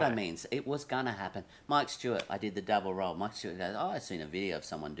 That's what I mean. It was going to happen. Mike Stewart, I did the double roll. Mike Stewart goes, I've seen a video of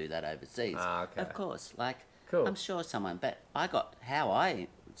someone do that overseas. Okay. Of course. Cool. I'm sure someone. But how I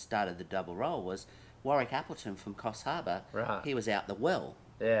started the double roll was Warwick Appleton from Coffs Harbour. Right. He was out the well.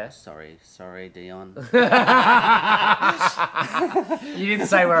 Yeah. Sorry, Dion. You didn't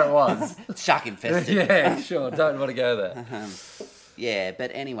say where it was. Shark infested. Yeah, sure. Don't want to go there. Yeah, but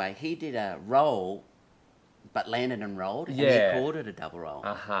anyway, he did a roll, but landed and rolled, and he called it a double roll.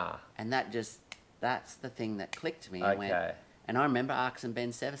 And that's the thing that clicked to me. Okay. And I remember Arcs and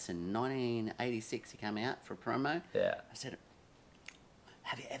Ben Severson, 1986, he came out for a promo. Yeah. I said,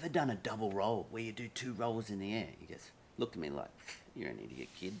 have you ever done a double roll where you do two rolls in the air? He goes, looked at me like, you're an idiot,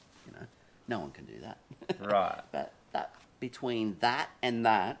 kid. No one can do that. Right. But between that and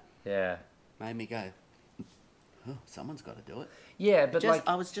that, made me go, oh, someone's got to do it. Yeah, but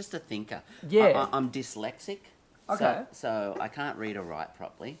I was just a thinker. Yeah. I'm dyslexic. Okay. So I can't read or write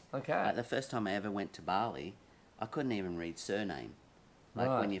properly. Okay. The first time I ever went to Bali, I couldn't even read surname.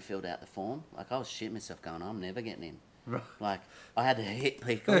 When you filled out the form, I was shitting myself going, I'm never getting in. Right. I had to hit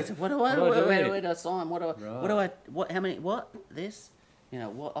people. I said, where do I sign? How many, this?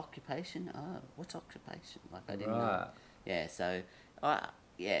 What occupation? Oh, what's occupation? I didn't know. Yeah, so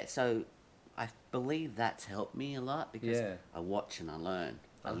I believe that's helped me a lot because I watch and I learn.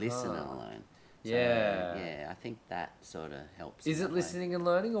 I listen and I learn. So, I think that sort of helps. Is it listening and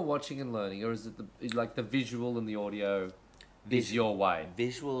learning or watching and learning? Or is it the visual and the audio is your way?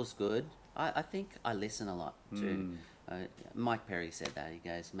 Visual's good. I think I listen a lot too. Mike Perry said that. He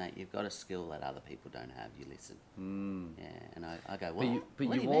goes, mate, you've got a skill that other people don't have. You listen. Yeah, and I go, well,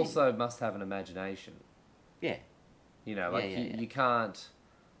 but you also must have an imagination. Yeah. You know, like you can't,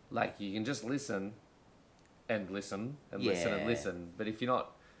 like you can just listen and listen and listen and listen, but if you're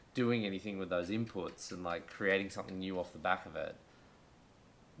not doing anything with those inputs and like creating something new off the back of it,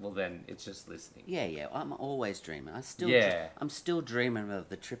 well then it's just listening. Yeah. I'm always dreaming. I'm still dreaming of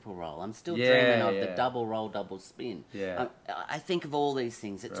the triple roll. I'm still dreaming of the double roll, double spin. Yeah. I think of all these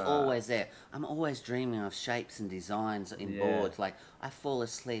things. It's always there. I'm always dreaming of shapes and designs in boards. Like I fall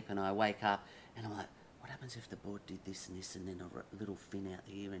asleep and I wake up and I'm like, what happens if the board did this and this and then a little fin out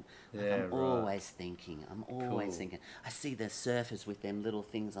here? And like, I'm always thinking. I'm always thinking. I see the surfers with them little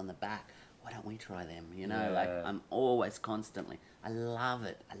things on the back. Why don't we try them? You know, like I'm always constantly. I love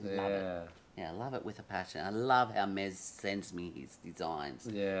it. I love it. Yeah, I love it with a passion. I love how Mez sends me his designs.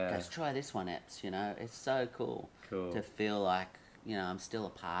 Yeah. Goes, try this one, Epps. You know, it's so cool. To feel like, you know, I'm still a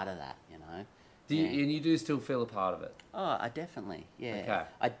part of that, you know. And you do still feel a part of it? Oh, I definitely, yeah. Okay.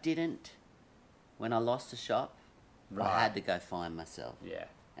 I didn't, when I lost the shop, I had to go find myself. Yeah.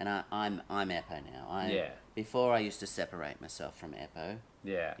 And I'm Eppo now. Before I used to separate myself from Eppo.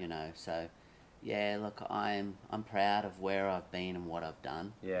 Yeah. You know, so yeah, look, I'm proud of where I've been and what I've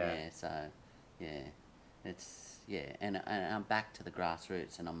done. Yeah. Yeah, so it's and I'm back to the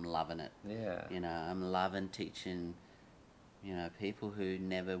grassroots and I'm loving it. Yeah. You know, I'm loving teaching, you know, people who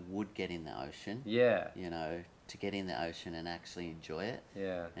never would get in the ocean. Yeah. You know, to get in the ocean and actually enjoy it.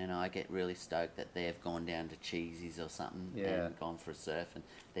 Yeah. And I get really stoked that they've gone down to Cheesies or something and gone for a surf and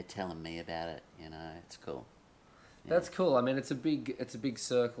they're telling me about it, you know, it's cool. Yeah. That's cool. I mean, it's a big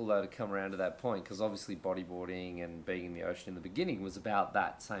circle though to come around to that point, because obviously bodyboarding and being in the ocean in the beginning was about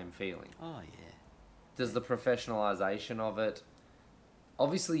that same feeling. Oh yeah. Does the professionalization of it?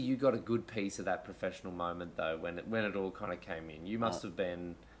 Obviously, you got a good piece of that professional moment though when it all kind of came in. You must have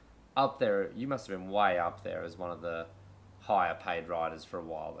been up there. You must have been way up there as one of the higher paid riders for a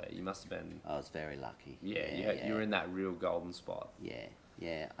while there. You must have been. I was very lucky. You were in that real golden spot.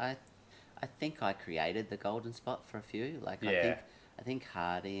 Yeah. I think I created the golden spot for a few. Like I think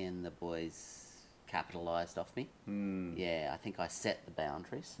Hardy and the boys capitalised off me. Yeah, I think I set the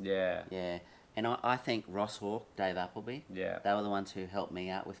boundaries. Yeah. And I think Ross Hawke, Dave Appleby, they were the ones who helped me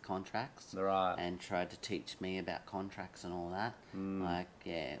out with contracts. Right. And tried to teach me about contracts and all that. Like,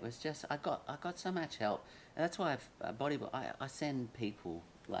 yeah, it was just, I got so much help. And that's why I send people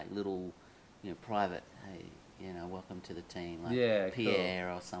like little, you know, private, hey, you know, welcome to the team, like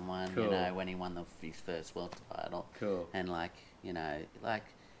Pierre or someone, you know, when he won his first world title. Cool. And like, you know, like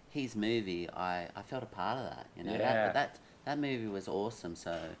his movie, I felt a part of that, you know. That movie was awesome,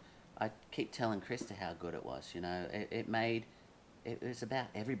 so I keep telling Krista how good it was, you know. It was about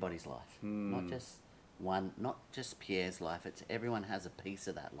everybody's life, not just Pierre's life. It's everyone has a piece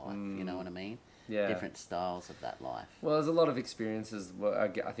of that life, you know what I mean? Yeah. Different styles of that life. Well, there's a lot of experiences. Well,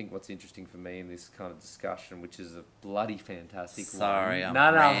 I think what's interesting for me in this kind of discussion, which is a bloody fantastic Sorry, one.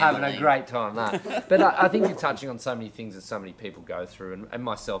 I'm having a great time. No. But I think you're touching on so many things that so many people go through, and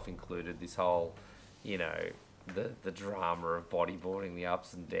myself included, this whole, you know, the drama of bodyboarding, the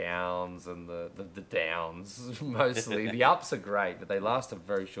ups and downs, and the downs mostly. The ups are great, but they last a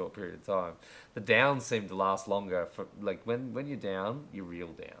very short period of time. The downs seem to last longer. For like when you're down, you're real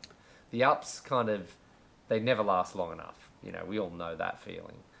down. The ups kind of, they never last long enough. You know, we all know that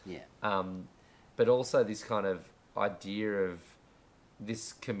feeling. Yeah. But also this kind of idea of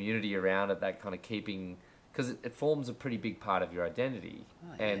this community around it, that kind of keeping, because it forms a pretty big part of your identity.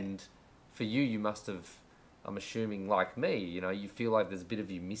 Oh, yeah. And for you, you must have, I'm assuming like me, you know, you feel like there's a bit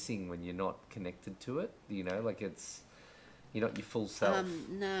of you missing when you're not connected to it. You know, like you're not your full self.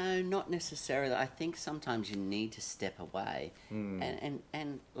 No, not necessarily. I think sometimes you need to step away and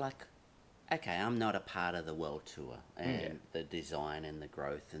like, okay, I'm not a part of the world tour and the design and the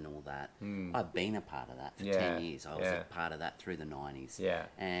growth and all that. I've been a part of that for 10 years. I was a part of that through the 90s. Yeah.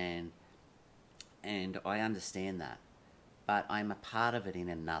 And I understand that. But I'm a part of it in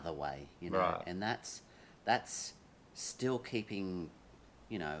another way, you know. Right. And that's still keeping,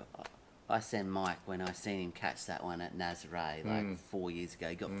 you know, I send Mike, when I seen him catch that one at Nazare like 4 years ago,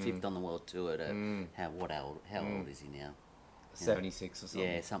 he got fifth on the world tour to how old is he now? 76 or something.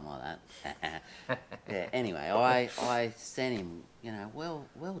 Yeah, something like that. Yeah. Anyway, I sent him, you know,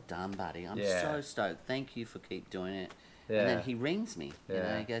 well done, buddy. I'm so stoked. Thank you for keep doing it. Yeah. And then he rings me. You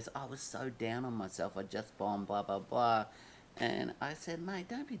know, he goes, I was so down on myself. I just bombed, blah blah blah. And I said, mate,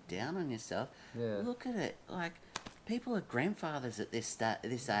 don't be down on yourself. Yeah. Look at it. Like, people are grandfathers at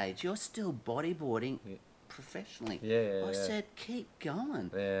this age. You're still bodyboarding professionally. I said, keep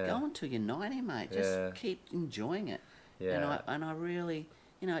going. Yeah. Go until you're 90, mate. Just keep enjoying it. Yeah. And I really,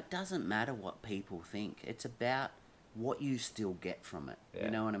 you know, it doesn't matter what people think. It's about what you still get from it. Yeah.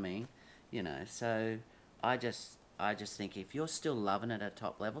 You know what I mean? You know, so I just think if you're still loving it at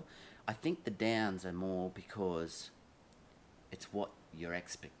top level, I think the downs are more because it's what your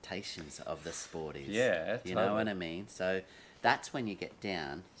expectations of the sport is. Yeah, you know what I mean. So that's when you get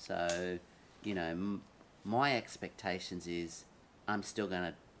down. So my expectations is I'm still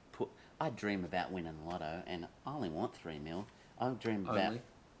gonna put. I dream about winning the lotto, and I only want 3 mil. I dream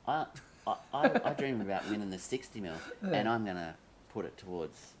about. I dream about winning the 60 mil, and I'm gonna put it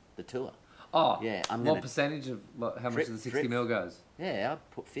towards the tour. Oh, yeah. What percentage of how much of the 60 mil goes? Yeah,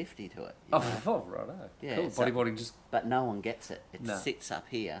 I put 50 to it. Righto. Yeah, cool. Bodyboarding just. But no one gets it. It sits up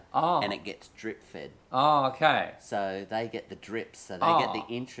here, Oh. and it gets drip fed. Oh, okay. So they get the drips, so they get the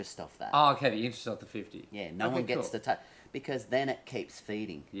interest off that. Oh, okay, the interest off the 50. Yeah, no one gets the touch. Because then it keeps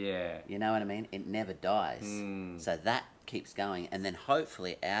feeding. Yeah. You know what I mean? It never dies. So that keeps going. And then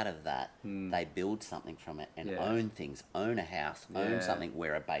hopefully out of that, they build something from it and own things. Own a house. Own something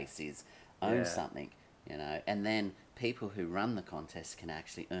where a base is. Own something. You know? And then people who run the contest can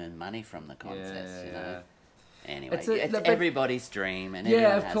actually earn money from the contest, you know? Anyway, it's everybody's dream, and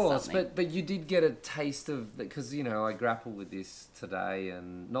everyone has course. something. But you did get a taste of because I grapple with this today,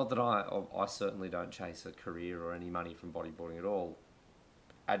 and not that I certainly don't chase a career or any money from bodyboarding at all.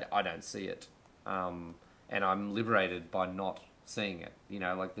 I don't see it, and I'm liberated by not seeing it.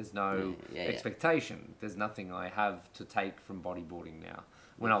 Like there's no expectation. There's nothing I have to take from bodyboarding now.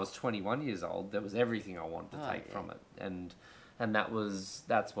 When I was 21 years old, there was everything I wanted to take from it, and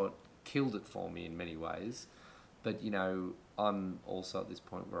that's what killed it for me in many ways. But, I'm also at this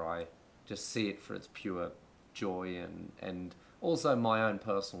point where I just see it for its pure joy and also my own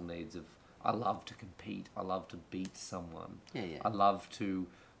personal needs of, I love to compete. I love to beat someone. I love to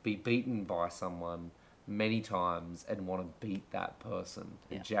be beaten by someone many times and want to beat that person.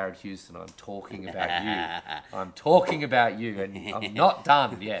 And Jared Houston, I'm talking about you. I'm talking about you, and I'm not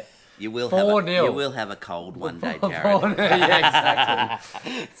done yet. You will have a cold one day, Jared. Yeah,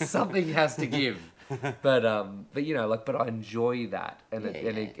 exactly. Something has to give. But I enjoy that, and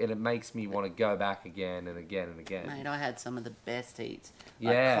it makes me want to go back again and again and again. Mate, I had some of the best heats.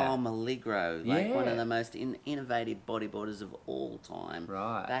 Like Kyle Maligro, one of the most innovative bodyboarders of all time.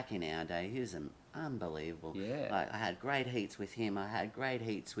 Right. Back in our day, he was unbelievable. Yeah. Like I had great heats with him. I had great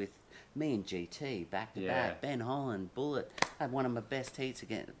heats with me and GT back to back. Ben Holland, Bullet. I had one of my best heats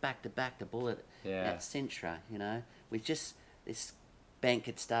again back to back to Bullet at Sintra. With just this bank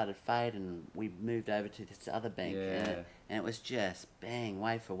had started fading, and we moved over to this other bank, and it was just bang,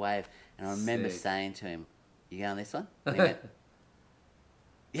 wave for wave. And I remember saying to him, "You going this one?" And he went,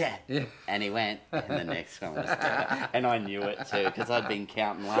 yeah. And he went, and the next one was better. And I knew it too, because I'd been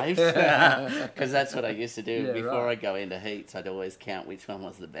counting waves. Because that's what I used to do. Before I go into heats, I'd always count which one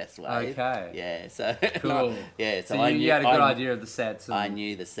was the best wave. Okay. Yeah, so... Cool. So I knew, you had a good idea of the sets. I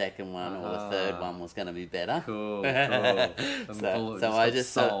knew the second one or the third one was going to be better. Cool. So I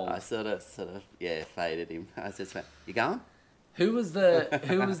just sort of faded him. I just went, "You going?" Who was the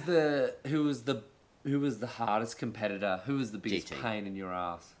hardest competitor? Who was the biggest pain in your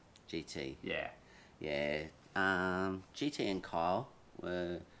ass? GT. Yeah. Yeah. GT and Kyle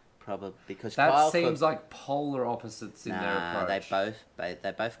were probably because that Kyle seems like polar opposites in their approach.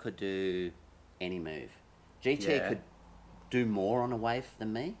 They both could do any move. GT could do more on a wave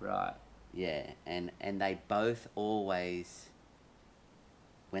than me. Right. Yeah, and they both always,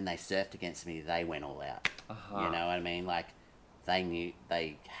 when they surfed against me, they went all out. You know what I mean? Like, they knew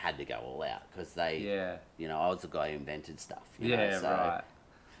they had to go all out because they, I was the guy who invented stuff. Right.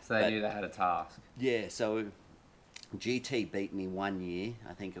 So they knew they had a task. Yeah, so GT beat me one year.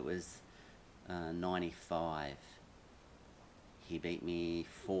 I think it was 95. He beat me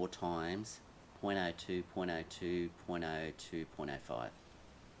 4 times, 0.02, 0.02, 0.02, 0.05.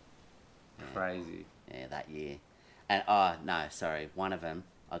 Crazy. Yeah, that year. And, one of them,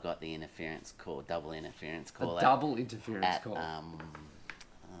 I got the interference call, double interference call. Double interference call?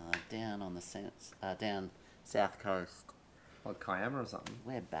 Down on the down south coast. Like Kiama or something?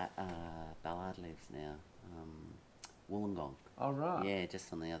 Where Ballard lives now. Wollongong. Oh, right. Yeah,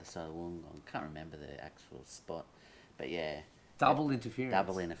 just on the other side of Wollongong. Can't remember the actual spot. But yeah. Double interference?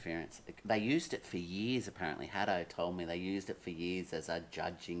 Double interference. They used it for years, apparently. Haddo told me they used it for years as a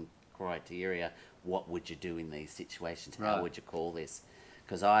judging criteria. What would you do in these situations? How would you call this?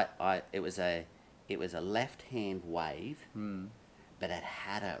 Because it was a left-hand wave, but it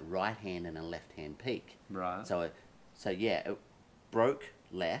had a right hand and a left-hand peak. Right. So it broke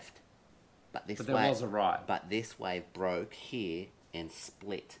left, but there was a right. But this wave broke here and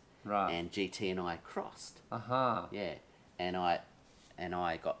split. Right. And GT and I crossed. Yeah. And I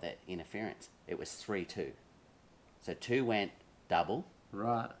got that interference. It was 3-2. So 2 went double.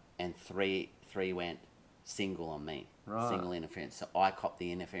 Right. And 3 went single on me. Right. Single interference. So I copped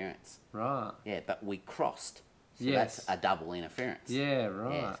the interference. Right. Yeah, but we crossed. So Yes. that's a double interference. Yeah,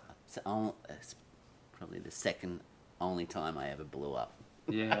 right. So it's probably the second only time I ever blew up.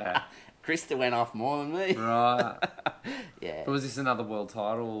 Yeah. Krista went off more than me. Right. Yeah. But was this another world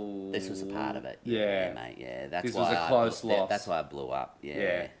title? This was a part of it. Yeah. Mate. Yeah, that's This why was a close loss. That's why I blew up.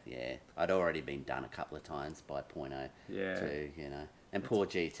 Yeah. Yeah. I'd already been done a couple of times by .0. Yeah. Too, And poor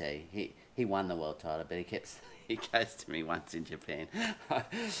GT, he won the world title, but he goes to me once in Japan.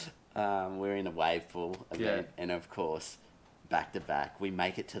 We're in a wave pool event, and of course, back to back, we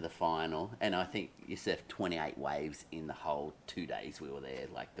make it to the final, and I think you surfed 28 waves in the whole 2 days we were there.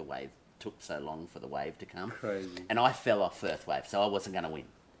 Like the wave took so long for the wave to come. Crazy. And I fell off first wave, so I wasn't going to win.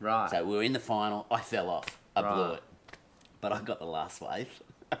 Right. So we were in the final. I fell off. I blew it, but I got the last wave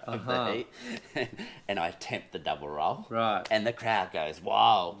of the heat, and I attempt the double roll. Right. And the crowd goes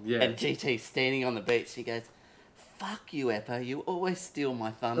wild. Yeah. And GT's standing on the beach. He goes, "Fuck you, Eppo. You always steal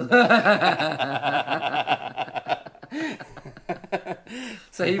my thunder."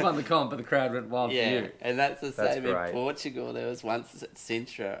 So he won the comp, but the crowd went wild for Yeah, you. and that's the same in great. Portugal. There was once at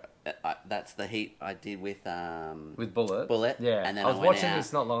Sintra. That's the heat I did with Bullet. Bullet. Yeah. And then I was went watching out.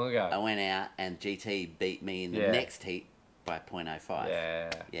 this not long ago. I went out and GT beat me in the next heat by .05. Yeah.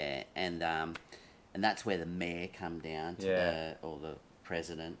 Yeah, and that's where the mayor come down to the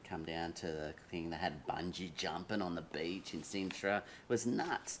president come down to the thing. They had bungee jumping on the beach in Sintra. It was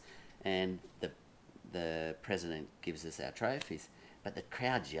nuts, and the president gives us our trophies, but the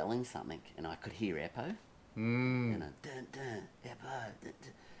crowd's yelling something, and I could hear Eppo. And I, dun, dun, Eppo, dun,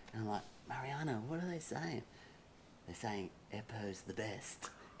 dun. And I'm like, Mariano, what are they saying? They're saying Eppo's the best.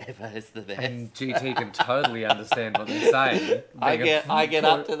 Eppo's the best. And GT can totally understand what they're saying. I get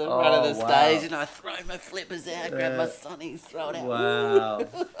up to the front of the stage and I throw my flippers out, grab my sunnies, throw it out. Wow.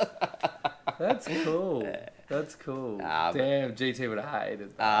 That's cool. That's cool. Damn, GT would have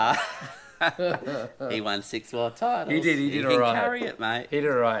hated that. He won 6 world titles. He did all alright. He can carry it, mate. He did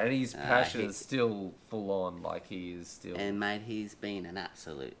alright, and his passion is still full on. Like he is still. And mate, he's been an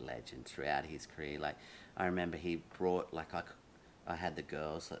absolute legend throughout his career. Like I remember, he brought I had the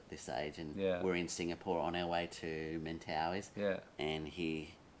girls at this age, and we're in Singapore on our way to Mentawais. Yeah. And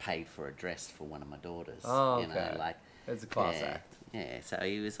he paid for a dress for one of my daughters. Oh, okay. It's a class act. Yeah, so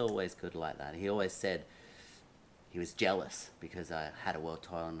he was always good like that. He always said he was jealous because I had a world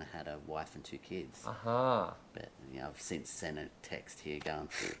title and I had a wife and 2 kids. But I've since sent a text here going,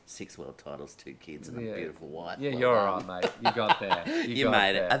 6 world titles, 2 kids, and a beautiful wife. Yeah, you're alright, mate. You got there. You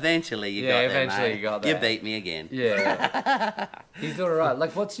made it. Eventually, you got there. Eventually, you got there. You beat me again. Yeah. He's doing alright.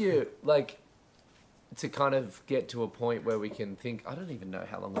 Like, what's your to kind of get to a point where we can think? I don't even know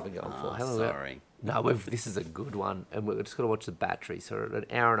how long we've been going for. Sorry. No, this is a good one, and we're just got to watch the battery. So we're at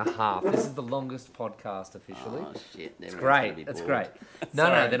an hour and a half. This is the longest podcast officially. Oh shit! It's great. It's great.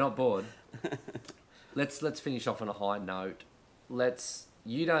 No, they're not bored. Let's finish off on a high note.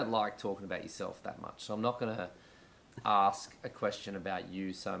 You don't like talking about yourself that much, so I'm not going to ask a question about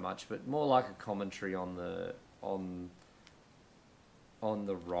you so much, but more like a commentary on the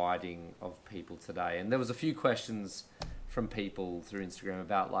riding of people today. And there was a few questions from people through Instagram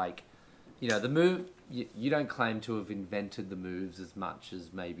about the move. You don't claim to have invented the moves as much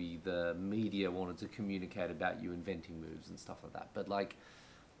as maybe the media wanted to communicate about you inventing moves and stuff like that. But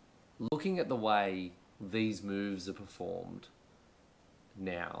looking at the way these moves are performed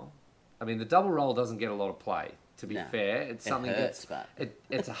now, I mean, the double roll doesn't get a lot of play. To be fair, it's something hurts, it's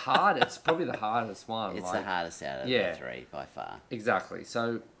it's probably the hardest one. It's the hardest out of the 3 by far. Exactly.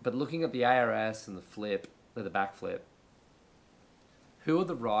 So, but looking at the ARS and the flip, or the back flip, who are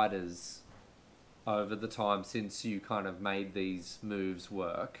the riders over the time since you kind of made these moves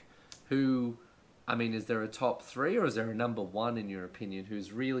work? Is there a top 3 or is there a number 1 in your opinion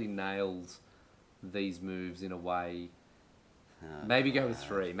who's really nailed these moves in a way? Maybe go with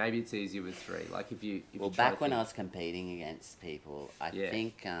 3. Maybe it's easier with 3. Back when I was competing against people, I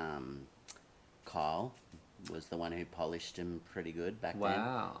think Kyle was the one who polished him pretty good back then.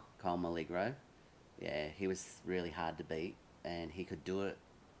 Wow. Kyle Maligro. Yeah, he was really hard to beat, and he could do it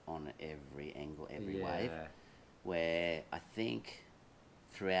on every angle, every wave. Where I think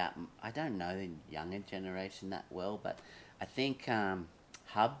throughout, I don't know the younger generation that well, but I think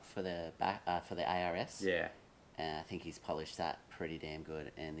Hub for the ARS. Yeah. I think he's polished that pretty damn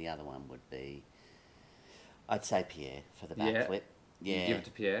good. And the other one would be, I'd say Pierre for the backflip. Yeah. You give it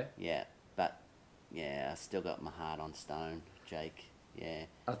to Pierre? Yeah. But, I still got my heart on stone. Jake, yeah.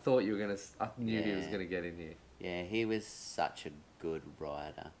 I thought you were going to... I knew he was going to get in here. Yeah, he was such a good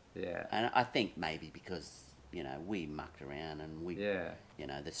rider. Yeah. And I think maybe because you know, we mucked around and we, Yeah. you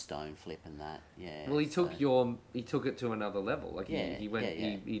know, the stone flip and that. Yeah. Well, he took so- he took it to another level. Like Yeah, he went,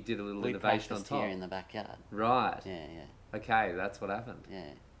 yeah. he did a little We innovation on practiced here top. in the backyard. Right. Yeah, Okay, that's what happened. yeah.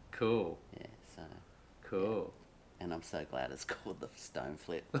 Cool. Yeah. So. Cool. And I'm so glad it's called the stone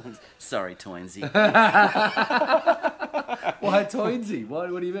flip. Sorry, Toinsy. Why Toinsy? What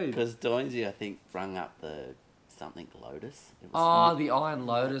do you mean? Because Toinsy, I think, rung up the something Lotus. It Oh, the Iron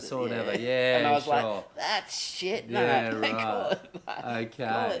Lotus or whatever. Yeah, and I was sure. like, that's shit. No, Yeah, call right. it that. Okay.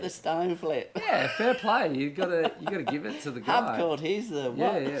 Call it the stone flip. Yeah, fair play. You gotta give it to the guy. Hub called his the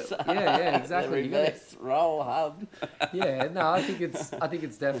Yeah, what? yeah, exactly. The You gotta- reverse roll hub. Yeah, no, I think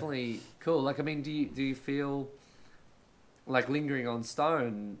it's definitely cool. Like, I mean, do you feel like lingering on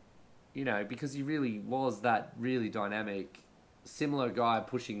Stone, you know, because he really was that really dynamic, similar guy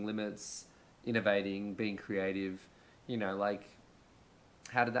pushing limits, innovating, being creative, you know, like,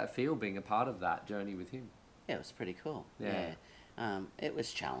 how did that feel being a part of that journey with him? Yeah, it was pretty cool. Yeah. It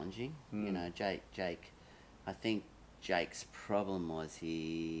was challenging. You Mm. know, Jake, I think Jake's problem was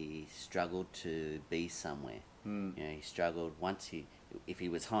he struggled to be somewhere. Mm. You know, he struggled if he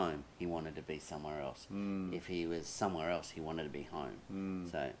was home, he wanted to be somewhere else. Mm. If he was somewhere else, he wanted to be home. Mm.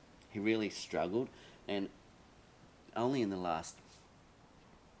 So he really struggled, and only in the last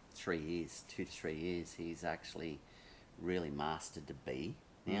 2 to 3 years, he's actually really mastered to be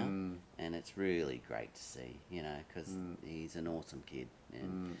now, and it's really great to see, you know, because he's an awesome kid,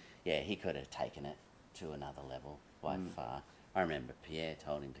 and yeah, he could have taken it to another level by far. I remember Pierre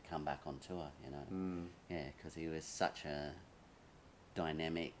told him to come back on tour, you know, yeah, because he was such a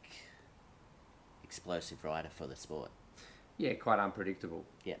dynamic, explosive rider for the sport. Yeah, quite unpredictable.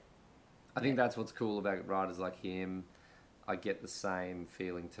 Yeah. I think that's what's cool about riders like him. I get the same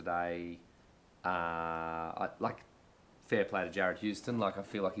feeling today. Like, fair play to Jared Houston. Like, I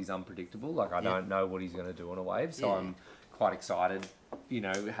feel like he's unpredictable. Like, I don't know what he's going to do on a wave. So I'm quite excited. You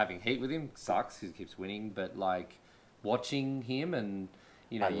know, having heat with him sucks because he keeps winning. But, like, watching him and,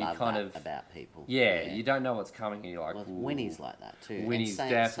 you know, I you love kind that of... about people. Yeah, you don't know what's coming and you're like, Well, ooh. Winnie's like that too. Winnie's And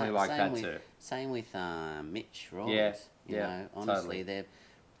definitely like that with, too. Same with Mitch Rollins. Yeah, you yeah, know, honestly, totally. they're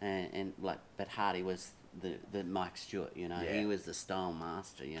and like, but Hardy was the Mike Stewart. You know, Yeah. he was the style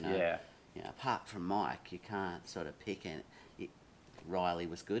master. You know, Yeah. You know, apart from Mike, you can't sort of pick Riley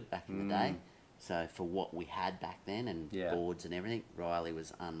was good back in the day. So for what we had back then and boards and everything, Riley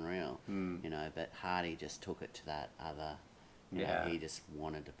was unreal. You know, but Hardy just took it to that other. You know, he just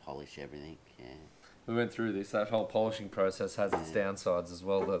wanted to polish everything. Yeah. We went through this. That whole polishing process has its downsides as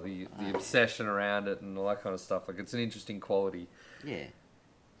well. The obsession around it and all that kind of stuff. Like, it's an interesting quality. Yeah.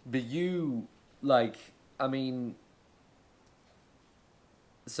 But you, like, I mean,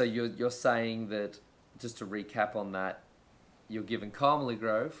 so you're saying that, just to recap on that, you're giving Kyle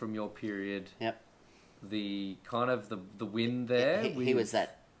Milligro from your period Yep. the kind of the win there. He was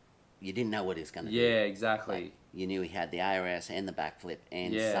that. You didn't know what he was going to do. Yeah, exactly. Like, you knew he had the ARS and the backflip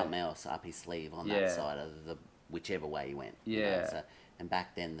and something else up his sleeve on that side of the whichever way he went. You know? So, and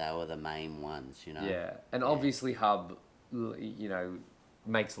back then they were the main ones, you know. Yeah, and obviously Hub, you know,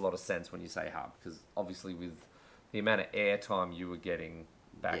 makes a lot of sense when you say Hub, because obviously with the amount of airtime you were getting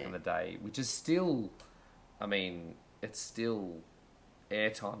back in the day, which is still, I mean, it's still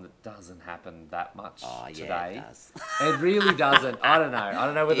airtime that doesn't happen that much today. It does. It really doesn't. I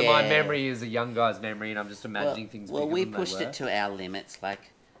don't know whether my Yeah. memory is a young guy's memory and I'm just imagining things Well, bigger we than pushed they were. it to our limits.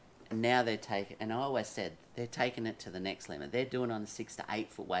 Like, now they're taking, and I always said, they're taking it to the next limit. They're doing it on 6 to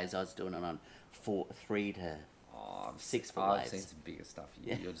 8 foot waves. I was doing it on 3 to 6 foot I've waves. seen some bigger stuff.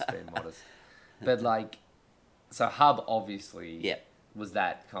 You're just being modest. But, like, so Hub obviously was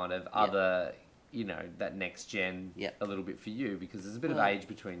that kind of other, you know, that next gen a little bit for you, because there's a bit of age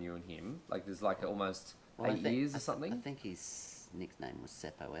between you and him. Like, there's like almost 8 years or something. I think his nickname was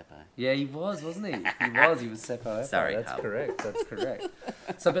Seppo Eppo. Yeah, he was, wasn't he? He was Seppo Eppo. Sorry, That's Hub. correct. That's correct.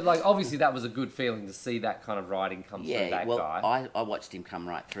 So, but like, obviously that was a good feeling to see that kind of riding come through that guy. I watched him come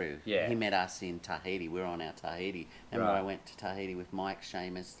right through. Yeah. He met us in Tahiti. We were on our Tahiti. Remember I went to Tahiti with Mike,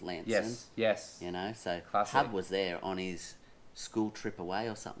 Seamus, Lanson? Yes. You know, so Classic. Hub was there on his school trip away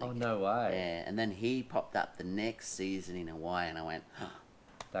or something. Oh, no way. Yeah, and then he popped up the next season in Hawaii, and I went,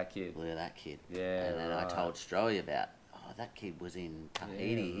 That kid. look at that kid. Yeah, And then I told Strolley about, that kid was in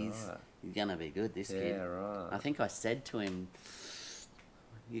Tahiti. Yeah, He's going to be good, this kid. Yeah, right. I think I said to him,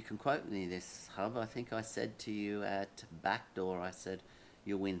 you can quote me this, Hub, I think I said to you at Backdoor, I said,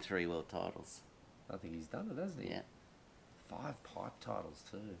 you'll win 3 world titles. I think he's done it, hasn't he? Yeah. 5 pipe titles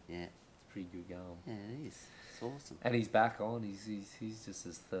too. Yeah. pretty good going. Yeah, it is. It's awesome. And he's back on. He's just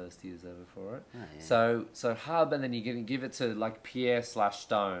as thirsty as ever for it. Oh, yeah. So Hub, and then you're going to give it to like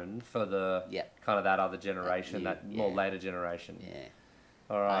Pierre/Stone for the kind of that other generation, more later generation. Yeah.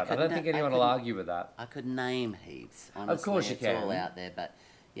 All right. I don't think anyone will argue with that. I could name heaps. Honestly, Of course you can. It's all out there, but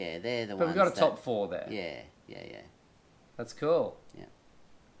yeah, they're the But ones. we've got a top 4 there. Yeah. That's cool. Yeah.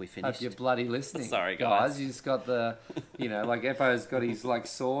 We finished. Hope you're bloody listening. Sorry, guys. You just got the, like Eppo's got his like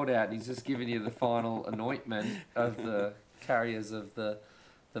sword out and he's just giving you the final anointment of the carriers of the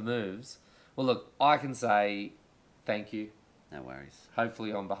moves. Well, look, I can say thank you. No worries.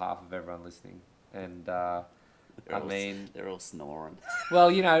 Hopefully on behalf of everyone listening. And, they're all snoring. well,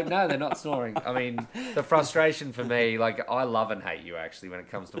 no, they're not snoring. I mean, the frustration for me, like, I love and hate you, actually, when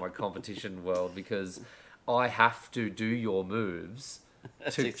it comes to my competition world, because I have to do your moves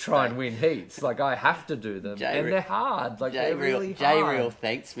to try and win heats. Like, I have to do them, and they're hard. Like, they're really hard. J-Real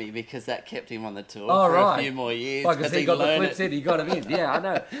thanks me because that kept him on the tour for a few more years. Like, because he got the flips in, he got him in. Yeah, I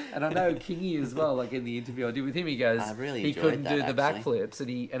know. And I know Kingy as well, like in the interview I did with him, he goes, he couldn't do the backflips,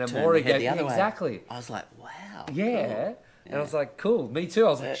 and Amora gave him exactly. I was like, wow. Yeah. Cool. And I was like, cool, me too. I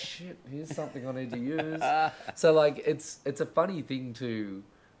was like, shit, here's something I need to use. So, like, it's a funny thing to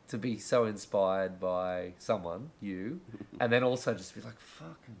be so inspired by someone, you, and then also just be like,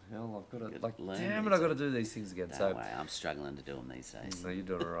 fucking hell, I've got to, like, damn it, I've got to do these things again. No way, I'm struggling to do them these days. No, you're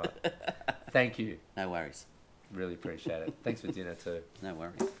doing all right. Thank you. No worries. Really appreciate it. Thanks for dinner too. No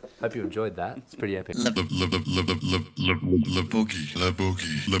worries. Hope you enjoyed that. It's pretty epic. La Boogie.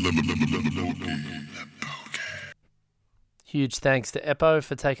 Huge thanks to Eppo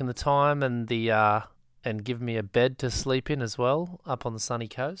for taking the time and and giving me a bed to sleep in as well up on the sunny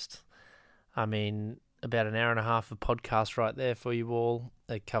coast. I mean, about an hour and a half of podcast right there for you all.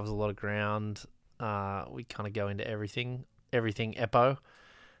 It covers a lot of ground. We kind of go into everything Eppo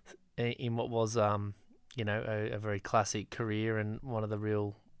in what was, a very classic career and one of the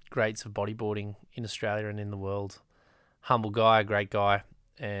real greats of bodyboarding in Australia and in the world. Humble guy, a great guy.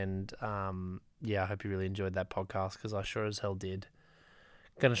 And, I hope you really enjoyed that podcast because I sure as hell did.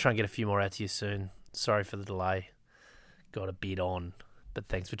 Going to try and get a few more out to you soon. Sorry for the delay. Got a bit on. But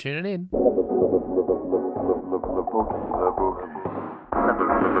thanks for tuning in. La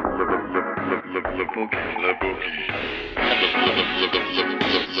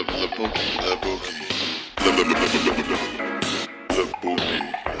Boogie.